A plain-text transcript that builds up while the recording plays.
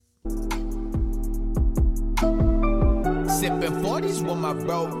Sipping 40s with my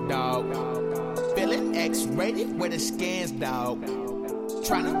bro, dog. Feeling X-rated with the scans, dog.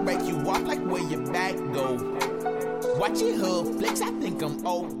 Tryna break you off like where your back go. Watching hood flicks, I think I'm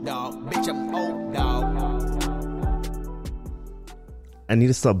old, dog. Bitch, I'm old, dog. I need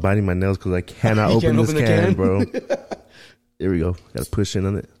to stop biting my nails because I cannot open this can, bro. Here we go. Got to push in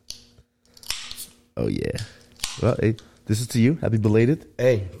on it. Oh, yeah. Well, hey, this is to you. Happy belated.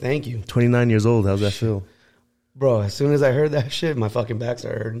 Hey, thank you. 29 years old. How's that feel? Bro, as soon as I heard that shit, my fucking back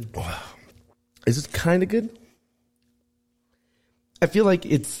started hurting. Wow. Is it kind of good? I feel like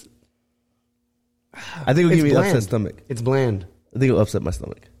it's... I think it'll give me an upset stomach. It's bland. I think it'll upset my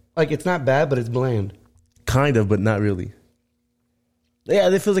stomach. Like, it's not bad, but it's bland. Kind of, but not really. Yeah,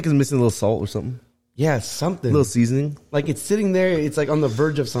 it feels like it's missing a little salt or something. Yeah, something. A little seasoning. Like, it's sitting there. It's like on the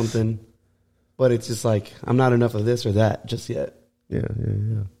verge of something. But it's just like, I'm not enough of this or that just yet. Yeah.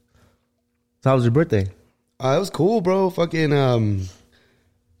 So how was your birthday? It was cool, bro. Fucking,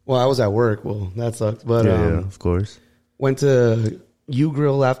 well, I was at work. Well, that sucked. But, yeah, of course. Went to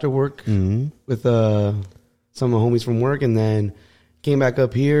U-Grill after work with some of my homies from work. And then came back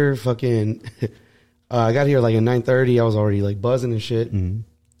up here. Fucking, I got here like at 9:30. I was already like buzzing and shit.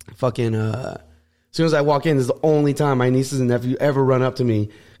 Fucking, as soon as I walk in, this is the only time my nieces and nephew ever run up to me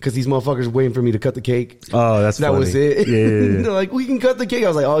because these motherfuckers waiting for me to cut the cake. Oh, that's funny. Was it. Yeah. They're like, we can cut the cake. I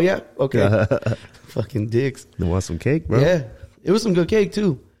was like, oh, yeah, okay. Fucking dicks. You want some cake, bro? Yeah. It was some good cake,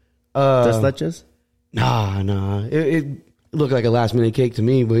 too. Just leches? Nah. It looked like a last-minute cake to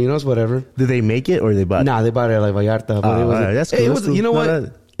me, but, you know, it's whatever. Did they make it or they bought it? Nah, they bought it at like Vallarta. But it was, that's cool. It was, you know what?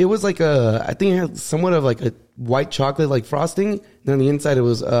 No. It was like I think it had somewhat of like a white chocolate like frosting. And on the inside, it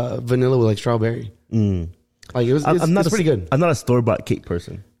was vanilla with like strawberry. Like it was, it's pretty good. I'm not a store-bought cake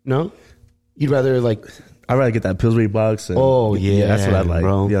person. No? You'd rather like... I'd rather get that Pillsbury box. And, yeah, that's what I like,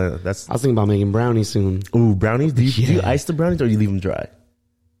 bro. Yeah, I was thinking about making brownies soon. Ooh, brownies? Do you ice the brownies or do you leave them dry?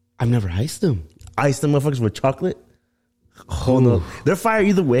 I've never iced them. Ice them motherfuckers with chocolate? Oh no, they're fire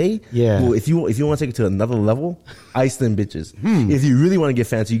either way. Yeah. Well, if you want to take it to another level, ice them bitches. If you really want to get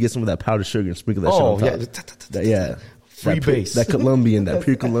fancy, you get some of that powdered sugar and sprinkle that shit on top. Yeah. Free base. That Colombian, that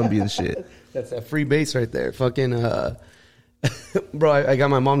pure Colombian shit. That's that free base right there. Fucking, bro, I got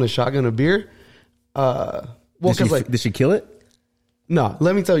my mom to shotgun a beer. Did she kill it? No,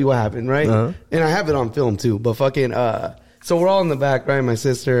 let me tell you what happened, right? And I have it on film too, but fucking, so we're all in the back, right? My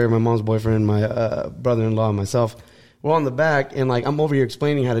sister, my mom's boyfriend, my brother-in-law, and myself. We're all in the back, and like I'm over here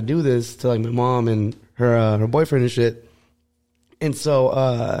explaining how to do this to like my mom and her boyfriend and shit. And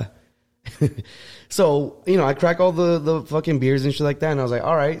so, so you know, I crack all the fucking beers and shit like that, and I was like,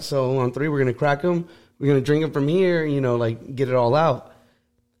 all right, so on 3 we're gonna crack them, we're gonna drink them from here, you know, like get it all out.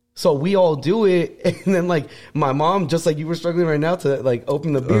 So we all do it, and then like my mom, just like you were struggling right now to like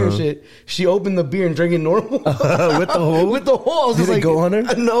open the beer and shit, she opened the beer and drank it normal with the hole. With the hole, I was Did just it like, go on her?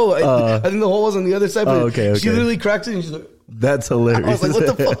 No, I think the hole was on the other side. But okay. She literally cracks it, and she's like, "That's hilarious." I was like,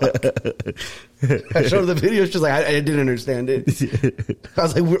 "What the fuck?" I showed her the video. She's like, "I didn't understand it." I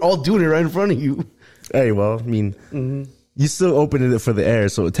was like, "We're all doing it right in front of you." Hey, well, I mean. You still opened it for the air,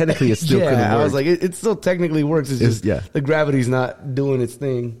 so technically it still couldn't work. I was like, it still technically works. It's just the gravity's not doing its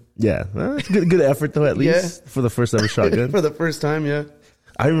thing. Yeah, well, it's good effort though, at least for the first ever shotgun. For the first time, yeah.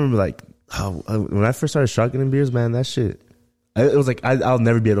 I remember like when I first started shotgunning beers, man, that shit. It was like I'll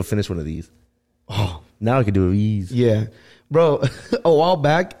never be able to finish one of these. Oh, now I can do it easy. Yeah, bro. A while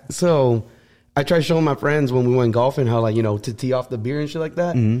back, so I tried showing my friends when we went golfing how like to tee off the beer and shit like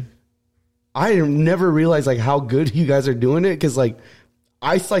that. I never realized like how good you guys are doing it because like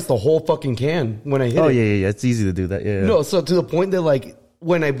I sliced the whole fucking can when I hit it. Oh yeah. It's easy to do that. Yeah. No, so to the point that like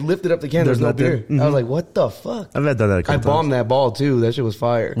when I lifted up the can, there's no beer. I was like, what the fuck? I've done that a couple times. I bombed that ball too. That shit was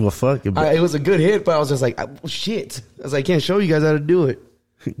fire. Well, fuck it. It was a good hit, but I was just like, shit. I was like, I can't show you guys how to do it.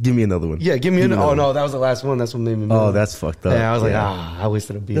 Give me another one. Yeah, give me another. Oh no, that was the last one. That's what made me mad. Oh, that's fucked up. Yeah, I was like, I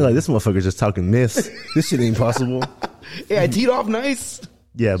wasted a beer. You're like, this motherfucker's just talking myths. This shit ain't possible. Yeah, I teed off nice.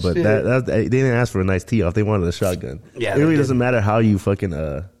 Yeah, but that they didn't ask for a nice tee off. They wanted a shotgun. Yeah, it really doesn't matter how you fucking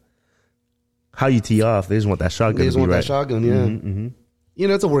how you tee off. They just want that shotgun. They just want that shotgun.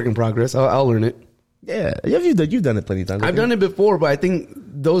 Yeah, it's a work in progress. I'll learn it. Yeah, you've done it plenty of times. I've done it before, but I think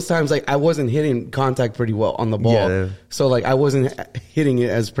those times like I wasn't hitting contact pretty well on the ball. Yeah. So like I wasn't hitting it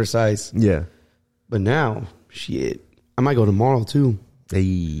as precise. Yeah, but now shit, I might go tomorrow too.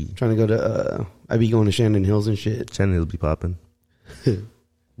 Hey, trying to go to I be going to Shandon Hills and shit. Shandon Hills be popping.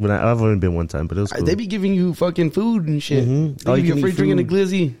 I've only been one time, but it was cool. They be giving you fucking food and shit. They give you a free drink and a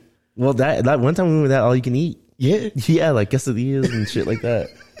glizzy. Well, that one time we went with that all you can eat. Yeah, like quesadillas and shit like that.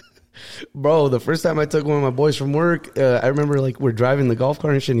 Bro, the first time I took one of my boys from work, I remember like we're driving the golf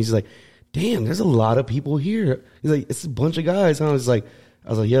cart and shit, and he's like, damn, there's a lot of people here. He's like, it's a bunch of guys. And I was like,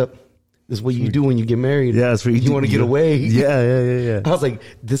 yep. This is what you do when you get married. Yeah, that's what you want to get away. Yeah. I was like,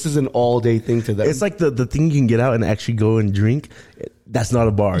 this is an all day thing to them. It's like the thing you can get out and actually go and drink. That's not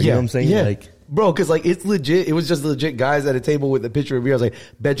a bar. You know what I'm saying? Yeah. Like, bro, because like it's legit. It was just legit guys at a table with a picture of beer. I was like,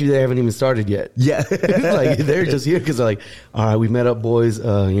 bet you they haven't even started yet. yeah. Like they're just here because they're like, all right, we met up, boys.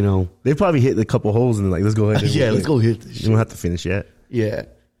 You know, They probably hit a couple holes and like, let's go ahead. yeah, let's go hit this You shit. don't have to finish yet. Yeah.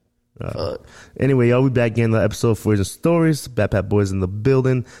 Fuck. Anyway, y'all, we back in the episode for the stories. Backpack Boys in the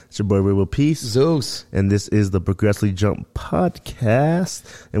building. It's your boy Ray Will Peace. Zeus. And this is the Progressively Jump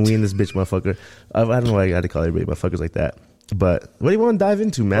podcast. And we in this bitch motherfucker. I don't know why I got to call everybody motherfuckers like that. But what do you want to dive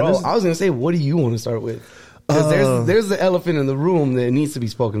into, man? Bro, I was gonna say, what do you want to start with? Because there's the elephant in the room that needs to be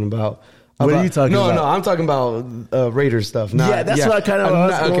spoken about. What are you talking about? No, I'm talking about Raiders stuff. Not, Yeah, that's what I kind of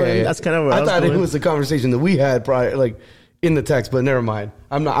was going. That's kind of where I was thought going. it was a conversation that we had prior, like in the text, but never mind.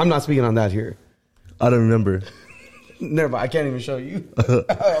 I'm not speaking on that here. I don't remember. Never mind. I can't even show you.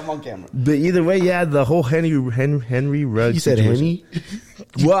 I'm on camera. But either way, yeah, the whole Henry Ruggs. You said situation. Henny?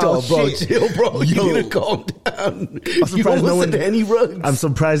 Wow, bro, shit. chill, bro. You Yo. need to calm down. I'm You surprised no almost one said Henny Ruggs. I'm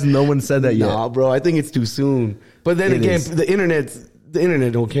surprised no one said that yet. Nah, bro. I think it's too soon. But then It again, is. the internet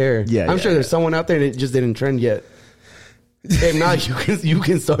don't care. Yeah, I'm yeah, sure there's someone out there that just didn't trend yet. If not, you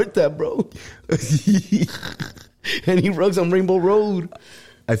can start that, bro. And he rugs on Rainbow Road.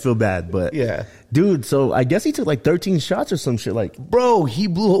 I feel bad, but Yeah. dude. So I guess he took like 13 shots or some shit. Like, Bro, he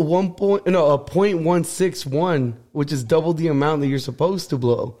blew a 0.161, which is double the amount that you're supposed to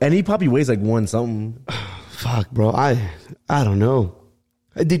blow. and he probably weighs like one something. Fuck, bro. I don't know.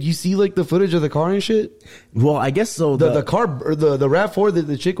 Did you see like the footage of the car and shit? Well, I guess so. The car, or the RAV4 that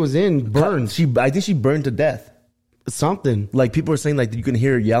the chick was in burned. I think she burned to death. Something. Like people are saying, like you can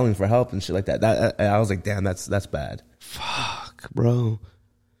hear her yelling for help and shit like that. That I was like, damn, that's bad. Fuck, bro.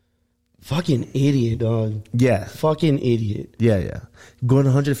 Fucking idiot, dog. Yeah, Fucking idiot. yeah. Going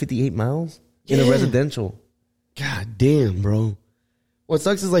 158 miles in a Yeah. residential. God damn, bro. What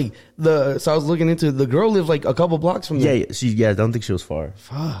sucks is like so I was looking into the girl lived like a couple blocks from there. Yeah, I don't think she was far.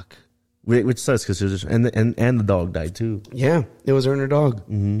 Fuck. Which sucks because she was just, and the dog died too. Yeah, it was her and her dog.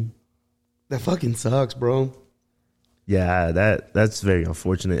 Mm-hmm. That fucking sucks, bro. Yeah, that's very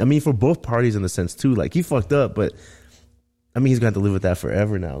unfortunate. I mean, for both parties in a sense too. Like he fucked up, but I mean, he's going to have to live with that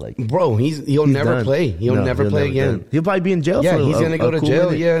forever now. Like, Bro, he'll never done. play. He'll never play again. done. He'll probably be in jail. Yeah, for he's gonna go to cool jail.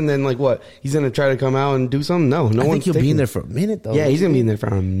 minute. Yeah, and then like what? He's gonna try to come out and do something. No, I think one's he'll be taking in there for a minute though. Yeah, he's gonna be in there for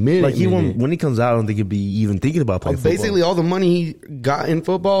a minute. Like he won't when he comes out. I don't think he'll be even thinking about playing football. Basically, all the money he got in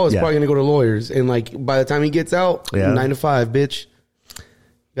football is Yeah. probably gonna go to lawyers. And like by the time he gets out, Yeah. 9 to 5, bitch.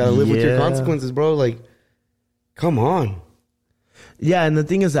 Gotta live with your Yeah. consequences, bro. Like, come on. Yeah, and the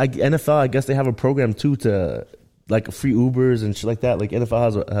thing is, NFL, I guess they have a program too to like free Ubers and shit like that. Like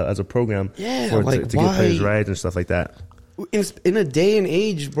NFL has a program Yeah, for like, to get players why- rides and stuff like that. In a day and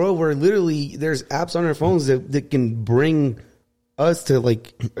age, bro, where literally there's apps on our phones that can bring us to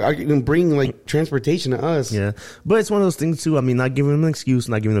like, can bring like transportation to us. Yeah, but it's one of those things too. I mean, not giving him an excuse,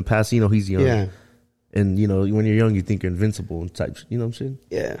 not giving him a pass. You know, he's young. Yeah. And you know, when you're young, you think you're invincible and type. You know what I'm saying?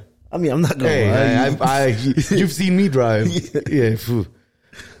 Yeah. I mean, I'm not gonna Hey, lie. you've seen me drive. Yeah. Phew.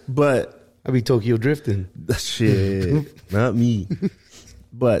 But I be Tokyo drifting. shit, not me.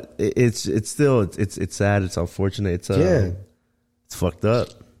 But it's still it's sad. It's unfortunate. It's Yeah. it's fucked up.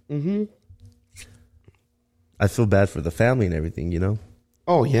 Mm-hmm. I feel bad for the family and everything, you know.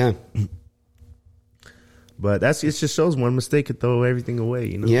 Oh yeah. But it just shows one mistake could throw everything away,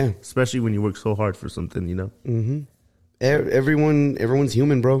 you know. Yeah. Especially when you work so hard for something, you know. Everyone's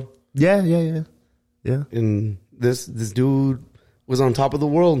human, bro. Yeah. And this dude was on top of the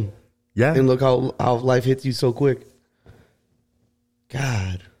world. Yeah. And look how life hits you so quick.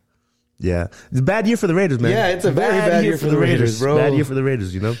 God. Yeah. It's a bad year for the Raiders, man. Yeah, it's a very bad year for the Raiders, bro. Bad year for the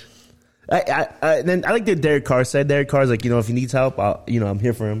Raiders, you know. Then I like that Derek Carr said. Derek Carr's like, you know, if he needs help, I'm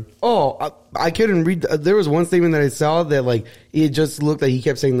here for him. Oh, I couldn't read. There was one statement that I saw that like it just looked like he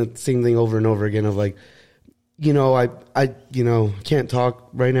kept saying the same thing over and over again of like, you know, I can't talk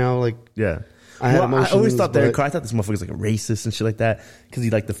right now. Like, Yeah. I always thought Derek but- Carr. I thought this motherfucker's like a racist and shit like that because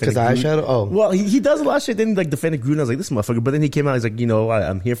he like defended 'Cause eyeshadow? Oh. Well, he does a lot of shit. Then he like defended Gruden. I was like, this motherfucker. But then he came out. He's like, you know,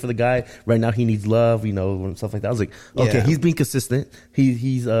 I'm here for the guy right now. He needs love, you know, and stuff like that. I was like, okay, Yeah. he's being consistent.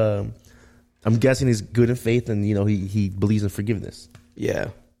 He's I'm guessing he's good in faith and you know he believes in forgiveness. Yeah.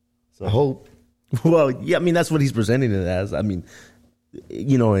 So I hope. Well, yeah, I mean that's what he's presenting it as. I mean,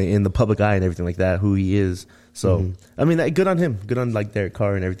 you know, in the public eye and everything like that, who he is. So, I mean, good on him. Good on like Derek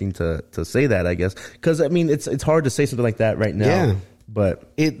Carr and everything to say that, I guess. Because I mean, it's hard to say something like that right now. Yeah. But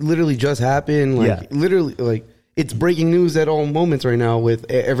It literally just happened. Like Yeah. literally, like it's breaking news at all moments right now with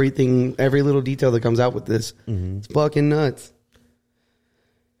everything, every little detail that comes out with this. It's fucking nuts.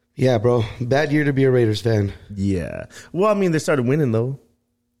 Yeah, bro. Bad year to be a Raiders fan. Yeah. Well, I mean, they started winning though.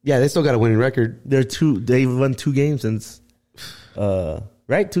 Yeah, they still got a winning record. They've won 2 games since,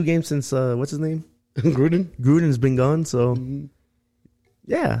 right? 2 games since what's his name? Gruden's been gone. So,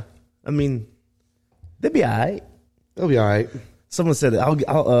 yeah. I mean, they'll be all right. They'll be all right. Someone said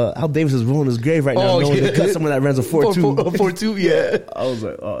Al Davis is rolling his grave right now. Knowing to cut someone that runs a 4.2. 4.2, yeah. I was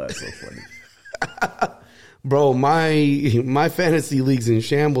like, oh, that's so funny. Bro, my fantasy league's in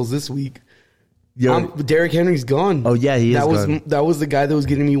shambles this week. Derrick Henry's gone. Oh, yeah, he is gone. That was the guy that was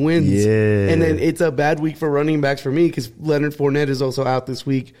getting me wins. Yeah. And then it's a bad week for running backs for me because Leonard Fournette is also out this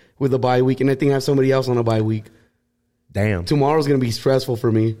week with a bye week. And I think I have somebody else on a bye week. Damn. Tomorrow's going to be stressful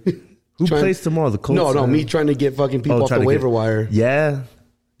for me. Who plays tomorrow? The Colts? No, me trying to get fucking people off the waiver wire. Yeah.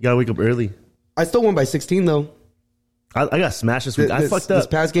 You got to wake up early. I still won by 16, though. I got smashed this week. I fucked up. This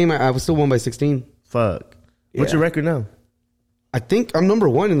past game, I was still won by 16. Fuck. What's your record now? I think I'm number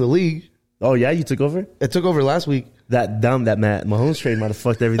 1 in the league. Oh, yeah? You took over? I took over last week. That Matt Mahomes trade might have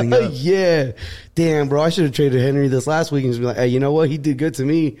fucked everything up. Yeah. Damn, bro. I should have traded Henry this last week and just be like, hey, you know what? He did good to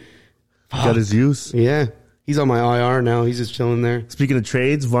me. Got his use. Yeah. He's on my IR now. He's just chilling there. Speaking of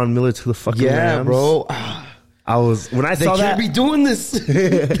trades, Von Miller to the fucking Rams. Bro. When I saw that, they can't be doing this.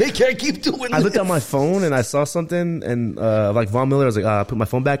 They can't keep doing this. I looked at my phone and I saw something and like Von Miller. I was like, I put my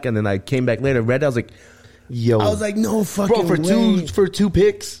phone back, and then I came back later, read it. I was like, yo, I was like, no fucking way. for two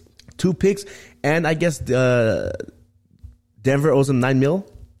picks, and I guess Denver owes him $9 million,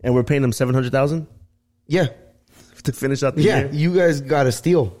 and we're paying him $700,000. Yeah, to finish out the year. Yeah, you guys got a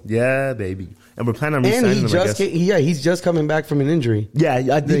steal. Yeah, baby. And we're planning on re-signing him, he's just coming back from an injury. Yeah,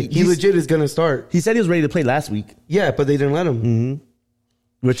 I think he legit is going to start. He said he was ready to play last week. Yeah, but they didn't let him.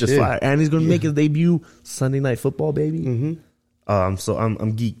 Mm-hmm. Which is fire. And he's going to make his debut Sunday Night Football, baby. Mm-hmm. I'm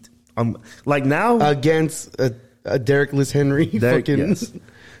geeked. I'm like now against a Derrick-less Henry. Yes.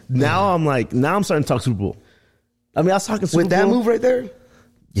 Now I'm starting to talk Super Bowl. I mean, I was talking Super Bowl. With that move right there?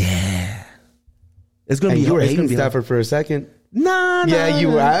 Yeah. It's going to be. You were hating Stafford for a second. Nah. Yeah, you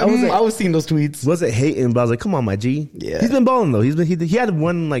were. I was seeing those tweets. Wasn't hating, but I was like, come on, my G. Yeah. He's been balling, though. He had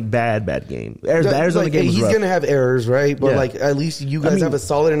one, like, bad game. Arizona game was he's rough. going to have errors, right? But, like, at least you guys have a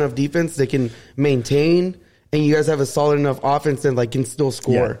solid enough defense that can maintain, and you guys have a solid enough offense that, like, can still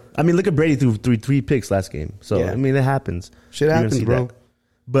score. Yeah. I mean, look at Brady threw three picks last game. So, I mean, it happens. Shit happens, bro. That.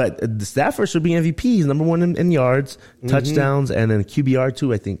 But the Stafford should be MVP. He's number 1 in yards, touchdowns, and then QBR,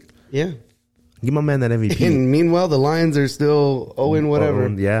 too, I think. Yeah. Give my man that MVP. And meanwhile, the Lions are still 0 whatever.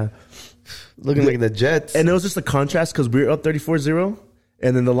 Yeah. Looking like the Jets. And it was just a contrast because we were up 34-0,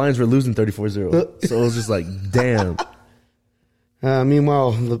 and then the Lions were losing 34-0. So it was just like, damn.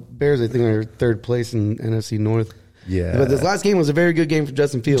 Meanwhile, the Bears, I think, are 3rd place in NFC North. Yeah. But this last game was a very good game for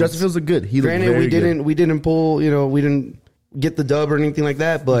Justin Fields. Justin Fields looked good. Granted, we didn't pull, we didn't get the dub or anything like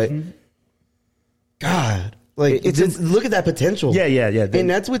that, but God. Like, look at that potential. Yeah. And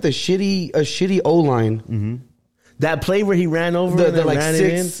that's with a shitty O-line. Mm-hmm. That play where he ran over the like ran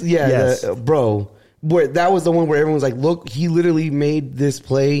 6, it in? Yes. Bro. Where that was the one where everyone was like, look, he literally made this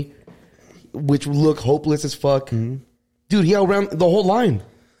play, which looked hopeless as fuck. Mm-hmm. Dude, he outran the whole line.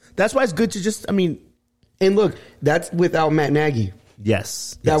 That's why it's good to and look, that's without Matt Nagy.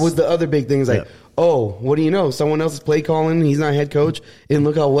 Yes. That was the other big thing. It's like, oh, what do you know? Someone else is play calling. He's not head coach. And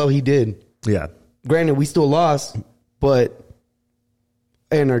look how well he did. Yeah. Granted, we still lost, and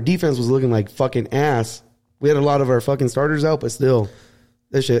our defense was looking like fucking ass. We had a lot of our fucking starters out, but still,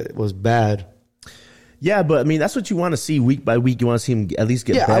 this shit was bad. Yeah, but I mean, that's what you want to see week by week. You want to see him at least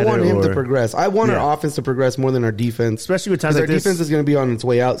get better. Yeah, I want him to progress. I want our offense to progress more than our defense. Especially with times like this. Our defense is going to be on its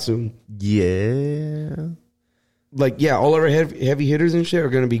way out soon. Yeah. Like, all our heavy hitters and shit are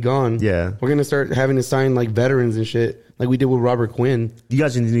going to be gone. Yeah. We're going to start having to sign, like, veterans and shit, like we did with Robert Quinn. You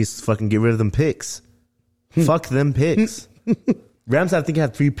guys need to fucking get rid of them picks. Fuck them picks. Rams, I think,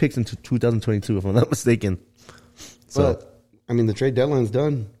 have 3 picks in 2022, if I'm not mistaken. So, I mean, the trade deadline's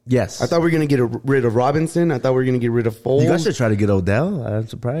done. Yes. I thought we were going to get rid of Robinson. I thought we were going to get rid of Foles. You guys should try to get Odell. I'm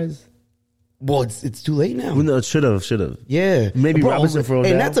surprised. Well, it's too late now. Well, no, it should have. Yeah. Maybe Robinson for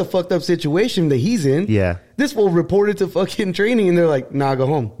Odell. And that's a fucked up situation that he's in. Yeah. This fool reported to fucking training, and they're like, nah, go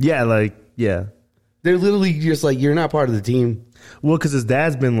home. Yeah, yeah. They're literally just like, you're not part of the team. Well, because his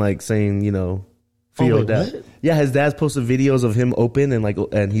dad's been like saying, free Odell. What? Yeah, his dad's posted videos of him open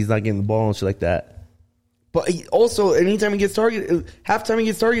and he's not getting the ball and shit like that. But also, anytime he gets targeted, halftime he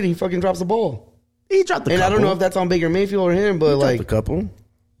gets targeted, he fucking drops the ball. He dropped a couple. And I don't know if that's on Baker Mayfield or him, but he dropped a couple.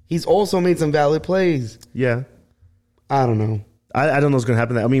 He's also made some valid plays. Yeah. I don't know. I don't know what's going to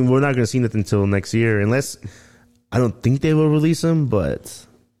happen. I mean, we're not going to see nothing until next year unless I don't think they will release him, but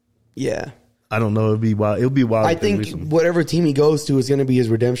Yeah. I don't know. It'll be wild. It'll be wild. I think whatever team he goes to is going to be his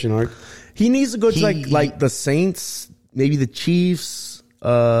redemption arc. He needs to go to like the Saints, maybe the Chiefs.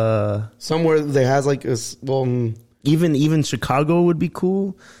 Somewhere that has like a even Chicago would be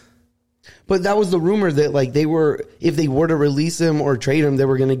cool. But that was the rumor that like if they were to release him or trade him, they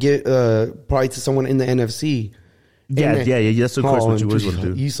were going to get probably to someone in the NFC. Yeah. That's of course what you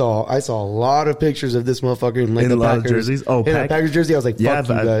would do. I saw a lot of pictures of this motherfucker in like in the a lot Packers of jerseys. Oh, in a Packers jersey. I was like, fuck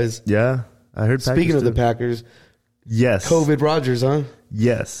you guys. Yeah, I heard. Speaking of the Packers, yes, COVID Rodgers, huh?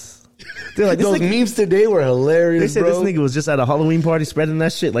 Yes. They're like, those memes today were hilarious. They said bro. this nigga was just at a Halloween party spreading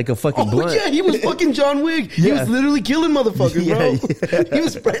that shit like a fucking blunt. Yeah, he was fucking John Wick. He was literally killing motherfuckers, bro. Yeah. He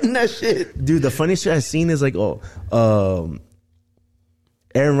was spreading that shit. Dude, the funniest shit I've seen is like,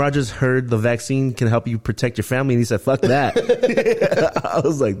 Aaron Rodgers heard the vaccine can help you protect your family, and he said, fuck that. I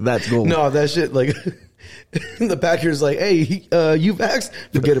was like, that's gold. No, that shit, like, the Packers like, hey, you vaxxed?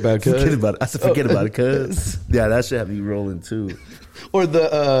 Forget about it, cuz. Forget about it. I said, forget about it, cuz. Yeah, that shit had me rolling, too. Or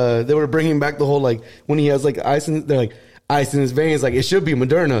they were bringing back the whole, like, when he has, like, they're like, ice in his veins, like, it should be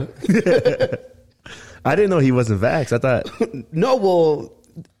Moderna. I didn't know he wasn't vaxxed. I thought. No, well,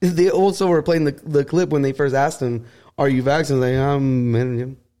 they also were playing the clip when they first asked him, are you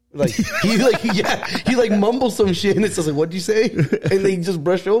vaccinated? Like, he mumbled some shit, and it's just like, what'd you say? And they just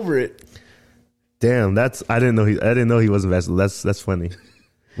brushed over it. Damn, I didn't know he wasn't vaccinated. That's funny.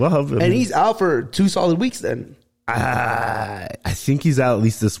 Well, and he's out for 2 solid weeks then. I think he's out at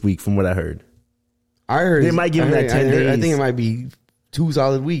least this week, from what I heard. I heard they might give him that 10 days. I think it might be 2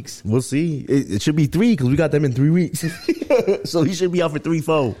 solid weeks. We'll see. It should be 3 because we got them in 3 weeks. So he should be out for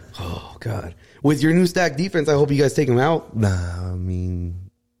 3-4. Oh God! With your new stack defense, I hope you guys take him out. Nah, I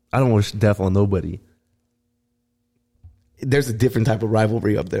mean, I don't wish death on nobody. There's a different type of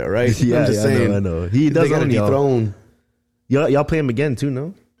rivalry up there, right? Yeah, I'm just saying. I know. He does own y'all. Y'all play him again too,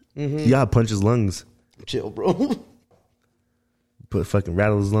 no? Mm-hmm. Y'all punch his lungs. Chill, bro. Fucking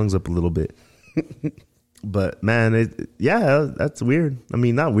rattle his lungs up a little bit. But man, that's weird. I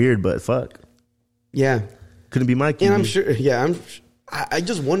mean, not weird, but fuck. Yeah. Couldn't be my kid. And I'm sure, I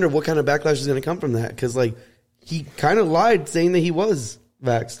just wonder what kind of backlash is going to come from that. Because, like, he kind of lied saying that he was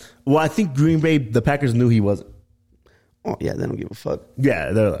vaxxed. Well, I think Green Bay, the Packers knew he wasn't. Oh, yeah, they don't give a fuck.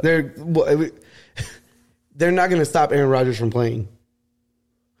 Yeah, they're not going to stop Aaron Rodgers from playing.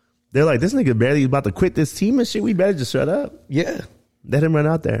 They're like, this nigga barely about to quit this team and shit. We better just shut up. Yeah. Let him run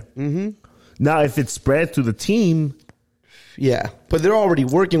out there. Mm-hmm. Now, if it spreads through the team. Yeah. But they're already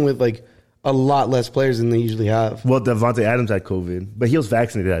working with, like, a lot less players than they usually have. Well, Devontae Adams had COVID, but he was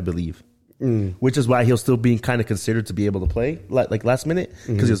vaccinated, I believe. Which is why he'll still being kind of considered to be able to play, like last minute,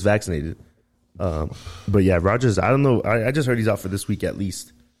 because he was vaccinated. But yeah, Rodgers, I don't know. I just heard he's out for this week at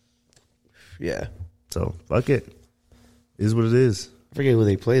least. Yeah. So, fuck it. It is what it is. I forget who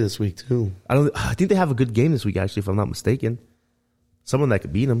they play this week, too. I think they have a good game this week, actually, if I'm not mistaken. Someone that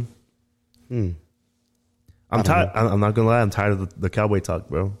could beat them. I'm tired. I'm not going to lie. I'm tired of the Cowboy talk,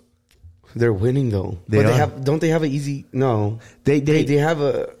 bro. They're winning though. Don't they have an easy? No, they have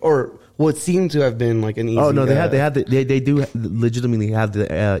or what seemed to have been like an easy. Oh no, they do legitimately have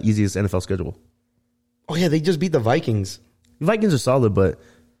the easiest NFL schedule. Oh yeah, they just beat the Vikings. The Vikings are solid, but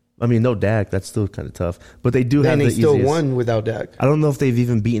I mean, no Dak. That's still kind of tough. But they do have the easiest. And they still won without Dak. I don't know if they've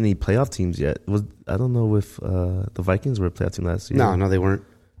even beaten any playoff teams yet. I don't know if the Vikings were a playoff team last year. No, they weren't.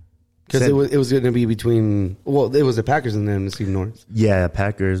 Because it was going to be between, it was the Packers and the NFC North. Yeah,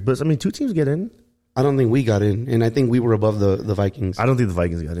 Packers. But, I mean, 2 teams get in. I don't think we got in. And I think we were above the Vikings. I don't think the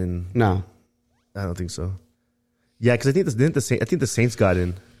Vikings got in. No. I don't think so. Yeah, because I think the Saints got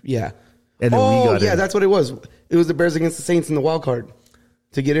in. Yeah. And then we got in. That's what it was. It was the Bears against the Saints in the wild card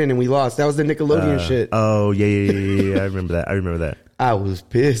to get in, and we lost. That was the Nickelodeon shit. Oh, yeah. I remember that. I was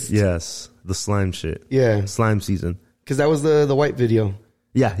pissed. Yes. The slime shit. Yeah. Slime season. Because that was the white video.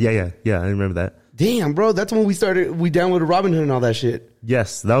 Yeah. I remember that. Damn, bro, that's when we downloaded Robinhood and all that shit.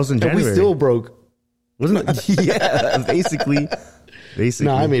 Yes, that was in January. And we still broke. Wasn't it? Yeah, basically.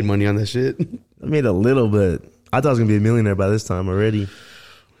 No, I made money on that shit. I made a little bit. I thought I was going to be a millionaire by this time already.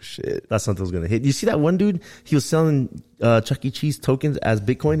 Shit. Thought something was going to hit. You see that one dude? He was selling Chuck E. Cheese tokens as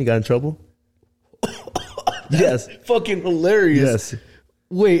Bitcoin. He got in trouble. Yes. Fucking hilarious. Yes.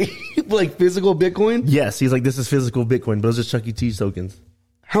 Wait, like physical Bitcoin? Yes, he's like, this is physical Bitcoin, but it's just Chuck E. Cheese tokens.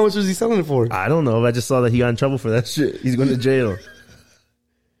 How much was he selling it for? I don't know. I just saw that he got in trouble for that shit. He's going to jail.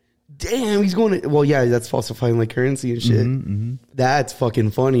 Damn, he's going to... Well, yeah, that's falsifying like currency and shit. That's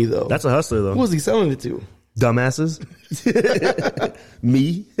fucking funny, though. That's a hustler, though. Who was he selling it to? Dumbasses.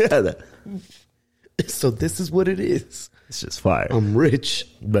 Me. So this is what it is. It's just fire. I'm rich.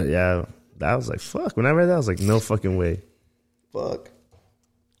 But yeah, I was like, fuck. When I read that, I was like, no fucking way. Fuck.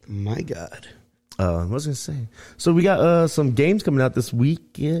 My God. What was I going to say? So we got some games coming out this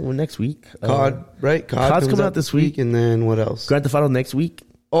week. Or next week. COD, right? COD's coming out this week. And then what else? Grand Theft Auto next week.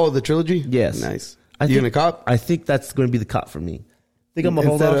 Oh, the trilogy? Yes. Nice. You going to cop? I think that's going to be the cop for me. I think I'm going to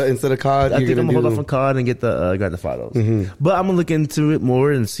hold off. Instead of COD, I think I'm going to hold off on COD and get the Grand Theft Autos. Mm-hmm. But I'm going to look into it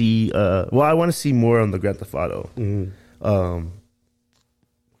more and see. I want to see more on the Grand Theft Auto. Mm-hmm.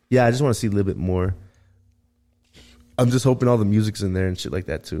 Yeah, I just want to see a little bit more. I'm just hoping all the music's in there and shit like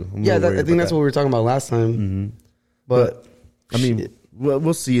that too. I think that's what we were talking about last time. Mm-hmm. But I mean,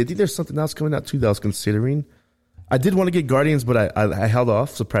 we'll see. I think there's something else coming out too that I was considering. I did want to get Guardians, but I held off.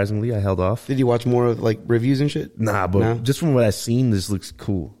 Surprisingly, I held off. Did you watch more of like reviews and shit? Nah, but just from what I've seen, this looks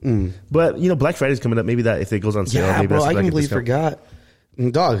cool. But Black Friday's coming up. Maybe that if it goes on sale, maybe bro, that's I completely forgot.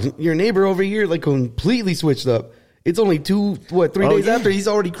 Dog, your neighbor over here like completely switched up. It's only 3 days after he's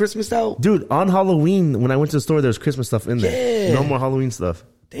already Christmased out. Dude, on Halloween, when I went to the store, there was Christmas stuff in there. Yeah. No more Halloween stuff.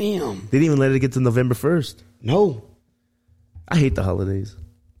 Damn. They didn't even let it get to November 1st. No. I hate the holidays.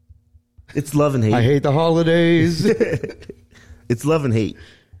 It's love and hate. I hate the holidays. It's love and hate.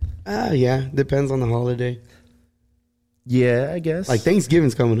 Yeah. Depends on the holiday. Yeah, I guess. Like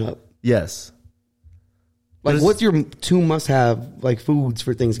Thanksgiving's coming up. Yes. Like, what's your 2 must-have like foods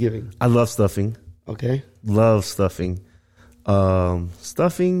for Thanksgiving? I love stuffing. Okay. Love stuffing.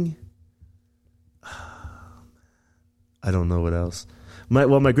 Stuffing. I don't know what else.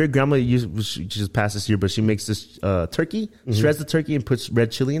 My great grandma she just passed this year, but she makes this turkey, shreds the turkey and puts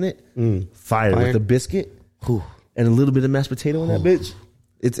red chili in it. Fire with the biscuit and a little bit of mashed potato in that bitch.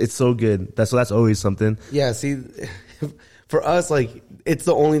 It's so good. That's always something. Yeah. See, for us, like it's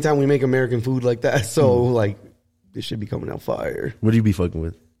the only time we make American food like that. So like this should be coming out fire. What do you be fucking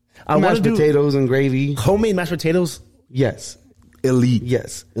with? Mashed potatoes and gravy. Homemade mashed potatoes? Yes. Elite.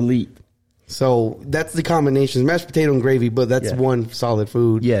 Yes. Elite. So that's the combination. Mashed potato and gravy, but that's one solid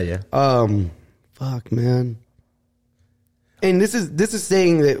food. Yeah. Fuck, man. And this is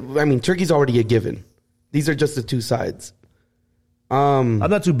saying that, I mean, turkey's already a given. These are just the 2 sides. I'm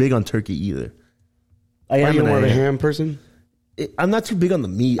not too big on turkey either. Are you more of a ham person? I'm not too big on the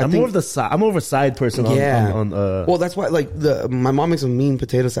meat. I'm more of a side person. Well, that's why like my mom makes a mean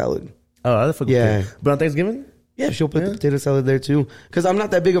potato salad. Oh, that's fucking good. But on Thanksgiving, she'll put the potato salad there too. Because I'm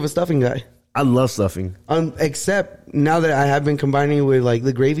not that big of a stuffing guy. I love stuffing. Except now that I have been combining it with like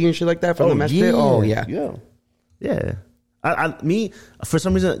the gravy and shit like that from the mashed potato. Oh yeah. Me for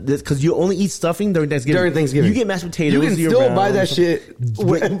some reason because you only eat stuffing during Thanksgiving. You get mashed potatoes. You can still buy that shit,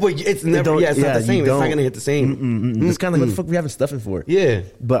 but it's never. It's not the same. It's not gonna hit the same. It's kind of like what the fuck we having stuffing for? Yeah,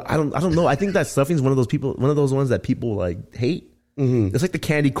 but I don't know. I think that stuffing is one of those ones that people like hate. Mm-hmm. It's like the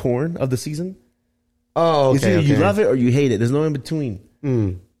candy corn of the season. Oh, okay. You love it or you hate it. There's no in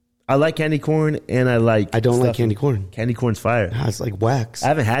between. I like candy corn and I don't stuffing. Like candy corn. Candy corn's fire. Nah, it's like wax. I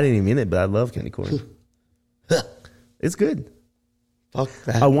haven't had any in it, but I love candy corn. It's good. Fuck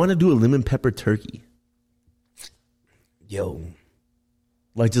that. I want to do a lemon pepper turkey. Yo.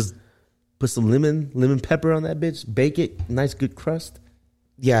 Like just put some lemon pepper on that bitch, bake it, nice good crust.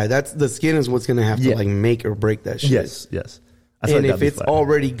 Yeah, that's the skin is what's gonna have to like make or break that shit. Yes. And if it's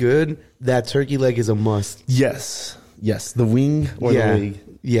already good, that turkey leg is a must. Yes. The wing or the leg.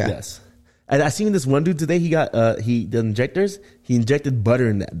 Yeah. Yes. And I seen this one dude today. He got the injectors. He injected butter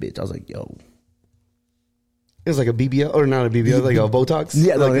in that bitch. I was like, yo. It was like a BBL or not a BBL, like a Botox.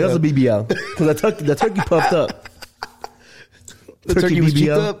 Yeah, no, it was a BBL because the turkey puffed up. The turkey was cheeked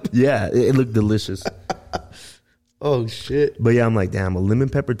up. Yeah, it looked delicious. Oh shit! But yeah, I'm like, damn, a lemon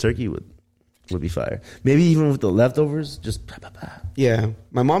pepper turkey would be fire. Maybe even with the leftovers, just. Yeah,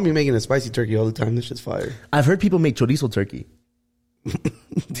 my mom be making a spicy turkey all the time. This shit's fire. I've heard people make chorizo turkey.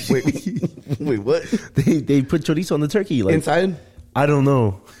 Wait, what? They put chorizo on the turkey, like inside. I don't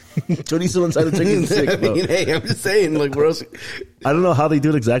know. Chorizo inside the turkey is sick, bro. Hey, I'm just saying, like, where else? I don't know how they do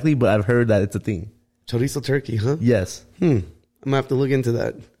it exactly, but I've heard that it's a thing. Chorizo turkey, huh? Yes. I'm gonna have to look into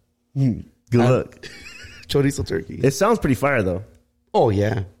that. Good luck. Chorizo turkey. It sounds pretty fire, though. Oh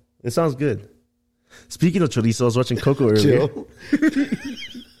yeah, it sounds good. Speaking of chorizo, I was watching Coco earlier.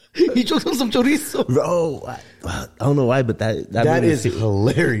 He choked on some chorizo, bro. I don't know why, but that is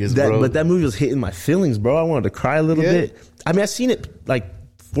hilarious, bro. But that movie was hitting my feelings, bro. I wanted to cry a little bit. I mean, I've seen it like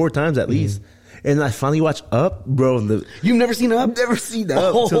 4 times at least, and I finally watched Up, bro. You've never seen Up? Never seen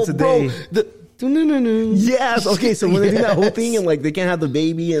Up till today. Bro, yes. Okay. So when they do that whole thing and like they can't have the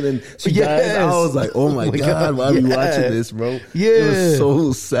baby and then she dies, I was like, oh my god, why are we watching this, bro? Yeah. It was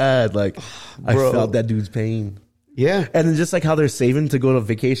so sad. Like I felt that dude's pain. Yeah. And then just like how they're saving to go to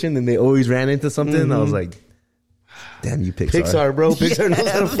vacation and they always ran into something. I was like, Damn you, Pixar. Pixar, bro. Pixar knows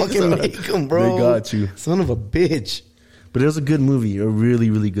how to fucking make them, bro. They got you. Son of a bitch. But it was a good movie. A really,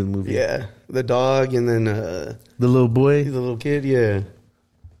 really good movie. Yeah. The dog and then the little boy. the little kid, yeah.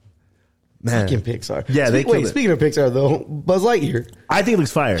 Man. Fucking Pixar. Yeah, Speaking of Pixar, though, Buzz Lightyear. I think it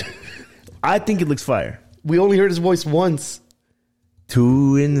looks fire. I think it looks fire. We only heard his voice once.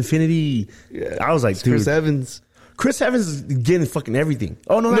 To infinity. Yeah. I was like, It's dude. Chris Evans. Chris Evans is getting fucking everything.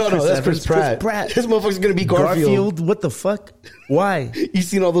 Oh, no, No, Chris that's Evans. Chris Pratt. This motherfucker's going to be Garfield. What the fuck? Why? You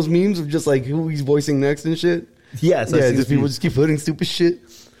seen all those memes of just like who he's voicing next and shit? Yes. Yeah, just people just keep putting stupid shit.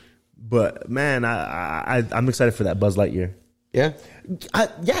 But, man, I'm excited for that Buzz Lightyear. Yeah?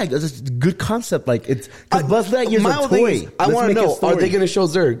 Yeah, it's a good concept. Like, it's... Because Buzz Lightyear's a toy. I want to know, are they going to show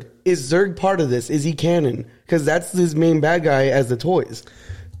Zurg? Is Zurg part of this? Is he canon? Because that's his main bad guy as the toys.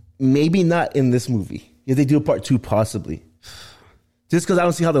 Maybe not in this movie. If they do a part 2, possibly. Just because I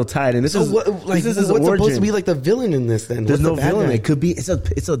don't see how they'll tie it in. This is his what's origin. supposed to be like the villain in this then? There's What's no the bad villain. guy? It could be it's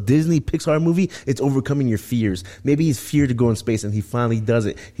a Disney Pixar movie. It's overcoming your fears. Maybe he's feared to go in space and he finally does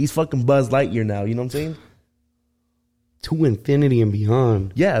it. He's fucking Buzz Lightyear now. You know what I'm saying? To infinity and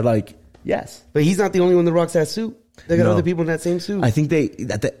beyond. Yeah, like yes. But he's not the only one that rocks that suit. They got No. other people in that same suit. I think They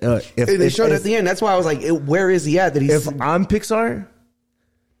showed at the end. That's why I was like, where is he at? That he's if I'm Pixar,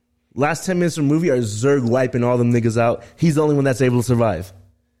 last 10 minutes of the movie are Zurg wiping all them niggas out. He's the only one that's able to survive.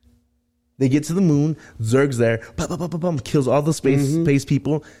 They get to the moon. Zurg's there. Kills all the space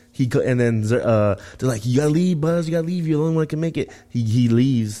people. And then they're like, you gotta leave, Buzz. You gotta leave. You're the only one that can make it. He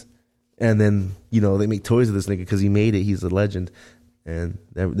leaves. And then, they make toys of this nigga because he made it. He's a legend. And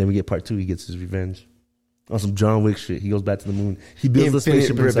then we get part 2. He gets his revenge. On some John Wick shit. He goes back to the moon. He builds the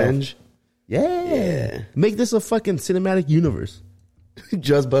spaceship revenge. himself. Yeah. Make this a fucking cinematic universe.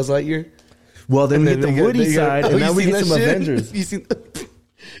 Just Buzz Lightyear. Well, then we get the Woody side, and now we get some shit? Avengers. You seen?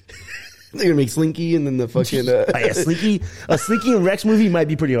 They're gonna make Slinky, and then the fucking A Slinky and Rex movie might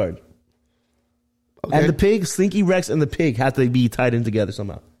be pretty hard. Okay. And the pig, Slinky, Rex, and the pig have to be tied in together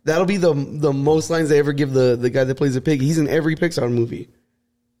somehow. That'll be the most lines they ever give the guy that plays the pig. He's in every Pixar movie.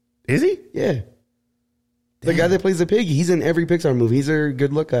 Is he? Yeah. The guy that plays the pig, he's in every Pixar movie. He's a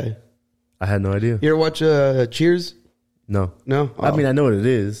good look guy. I had no idea. You ever watch Cheers? No. No? I mean, I know what it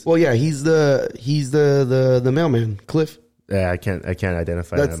is. Well, yeah, he's the mailman, Cliff. Yeah, I can't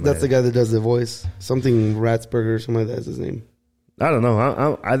identify. That's the guy that does the voice. Something Ratsberger or something like that is his name. I don't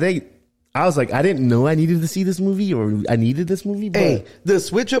know. I was like, I didn't know I needed to see this movie or I needed this movie. But Hey, the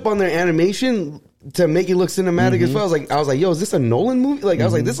switch up on their animation to make it look cinematic as well. I was like, yo, is this a Nolan movie? Like, I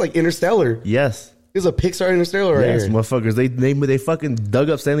was like, this is like Interstellar. Yes. This is a Pixar Interstellar right Yes, here. motherfuckers. They fucking dug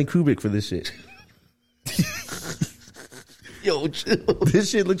up Stanley Kubrick for this shit. Yo, chill.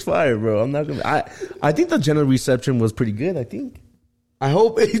 This shit looks fire, bro. I'm not gonna. I think the general reception was pretty good. I think. I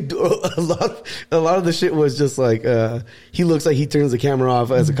hope a lot of the shit was just like he looks like he turns the camera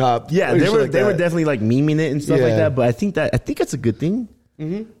off as a cop. Yeah, they were definitely like memeing it and stuff like Yeah. that. But I think that's a good thing.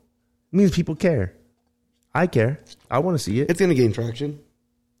 Mm-hmm. It means people care. I care. I want to see it. It's gonna gain traction.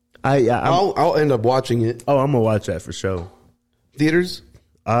 I'll I'll end up watching it. I'm gonna watch that for sure. Theaters.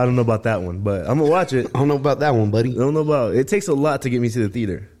 I don't know about that one, but I'm gonna watch it. I don't know about that one, buddy. I don't know about it. It takes a lot to get me to the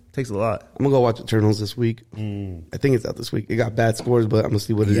theater. It takes a lot. I'm gonna go watch Eternals this week. I think it's out this week. It got bad scores, but I'm gonna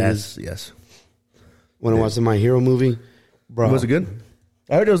see what it is. Yes. When I watch the My Hero movie, bro, Was it good?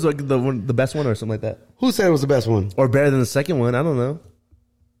 I heard it was like the best one or something like that, Who said it was the best one? or better than the second one. I don't know.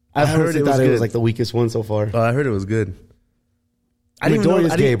 I heard it was like the weakest one so far. I heard it was good. I didn't even know.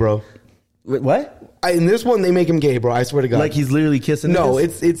 Midoriya's gay, bro. Wait, what? In this one, they make him gay, bro. I swear to God. Like he's literally kissing? No,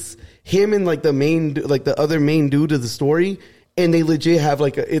 niggas? it's him and like the other main dude of the story, and they legit have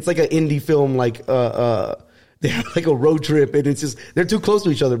it's like an indie film, like they have like a road trip, and it's just they're too close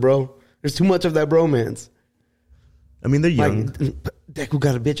to each other, bro. There's too much of that bromance. I mean, they're young. Like Deku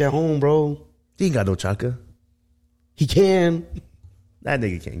got a bitch at home, bro. He ain't got no chaka. He can, That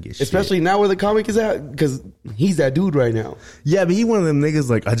nigga can't get shit. especially now where the comic is at, because he's that dude right now. Yeah, but he one of them niggas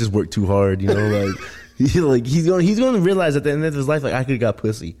like I just work too hard, you know, like he's going to realize at the end of his life like I could have got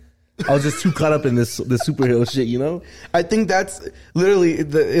pussy. I was just too caught up in this superhero shit, you know? I think that's literally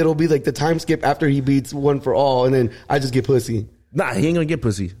it'll be like the time skip after he beats One for All, and then I just get pussy. Nah, he ain't gonna get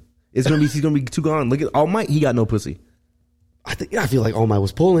pussy. He's gonna be too gone. Look at All Might, he got no pussy. I feel like All Might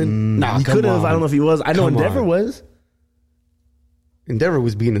was pulling. Nah, He could have. I don't know if he was. I know Come Endeavor on. was. Endeavor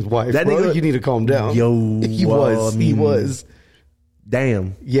was beating his wife. That Bro, nigga- you need to calm down. Yo, he well, was. I He mean- was.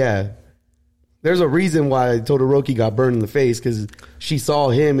 Damn. Yeah. There's a reason why Todoroki got burned in the face, because she saw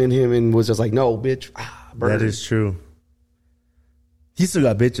him and was just like, no, bitch. Burn. That is true. He still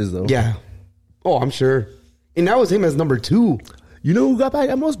got bitches though. Yeah. Oh, I'm sure. And that was him as number 2. You know who got probably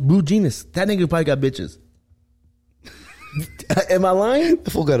got most? Blue Genius. That nigga probably got bitches. Am I lying?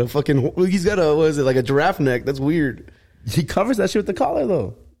 The fool got a fucking. He's got a, what is it, like a giraffe neck? That's weird. He covers that shit with the collar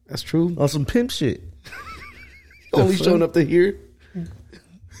though. That's true. On some pimp shit. Only showing up to here.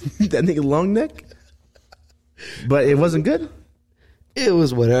 That nigga long neck. But it wasn't good. It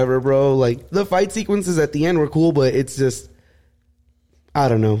was whatever, bro. Like the fight sequences at the end were cool, but it's just, I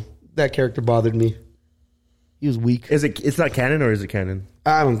don't know. That character bothered me. He was weak. It's not canon, or is it canon?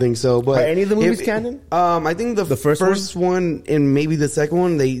 I don't think so. But are any of the movies canon? I think the first one and maybe the second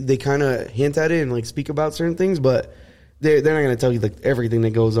one, they kind of hint at it and like speak about certain things, but they're not going to tell you like everything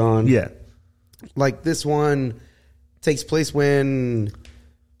that goes on. Yeah. Like this one takes place when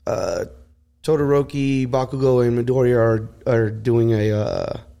Todoroki, Bakugo, and Midoriya are doing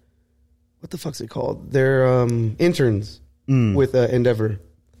a what the fuck's it called? They're interns with Endeavor.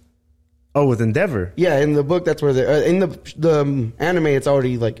 Oh, with Endeavor. Yeah, in the book, that's where they're in the anime. It's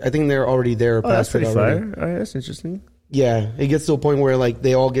already like I think they're already there. Oh, that's pretty fire. All right, that's interesting. Yeah, it gets to a point where like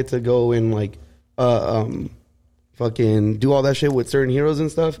they all get to go and like fucking do all that shit with certain heroes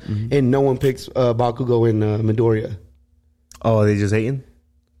and stuff, and no one picks Bakugo and Midoriya. Oh, are they just hating?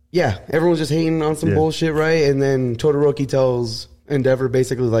 Yeah, everyone's just hating on some bullshit, right? And then Todoroki tells Endeavor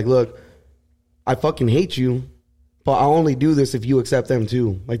basically like, look, I fucking hate you, but I'll only do this if you accept them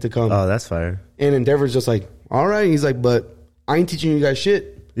too, like to come. Oh, that's fire. And Endeavor's just like, all right. He's like, but I ain't teaching you guys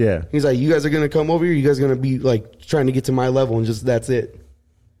shit. Yeah. He's like, you guys are going to come over here. You guys are going to be like trying to get to my level and just that's it.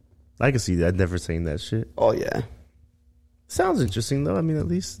 I can see that. I've never seen that shit. Oh, yeah. Sounds interesting though. I mean, at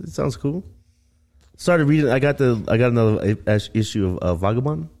least it sounds cool. Started reading. I got another issue of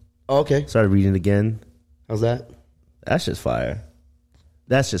Vagabond. Oh, okay. Started reading it again. How's that? That's just fire.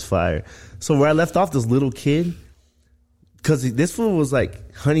 That's just fire. So where I left off, this little kid, because this fool was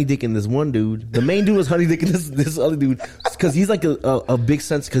like honey dicking this one dude. The main dude was honey dicking this other dude because he's like a big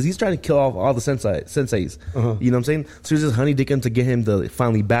sense, because he's trying to kill off all the senseis. You know what I'm saying? So he's just honey dicking to get him to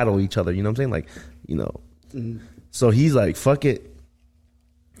finally battle each other. You know what I'm saying? Like, you know. So he's like, fuck it.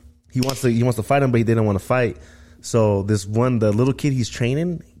 He wants to fight him, but they don't want to fight. So the little kid he's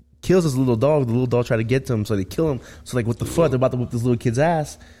training kills his little dog. The little dog try to get to him, so they kill him. So like, what the fuck? They're about to whip this little kid's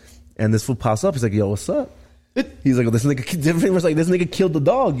ass, and this fool pops up. He's like, yo, what's up? He's like, oh, this nigga killed the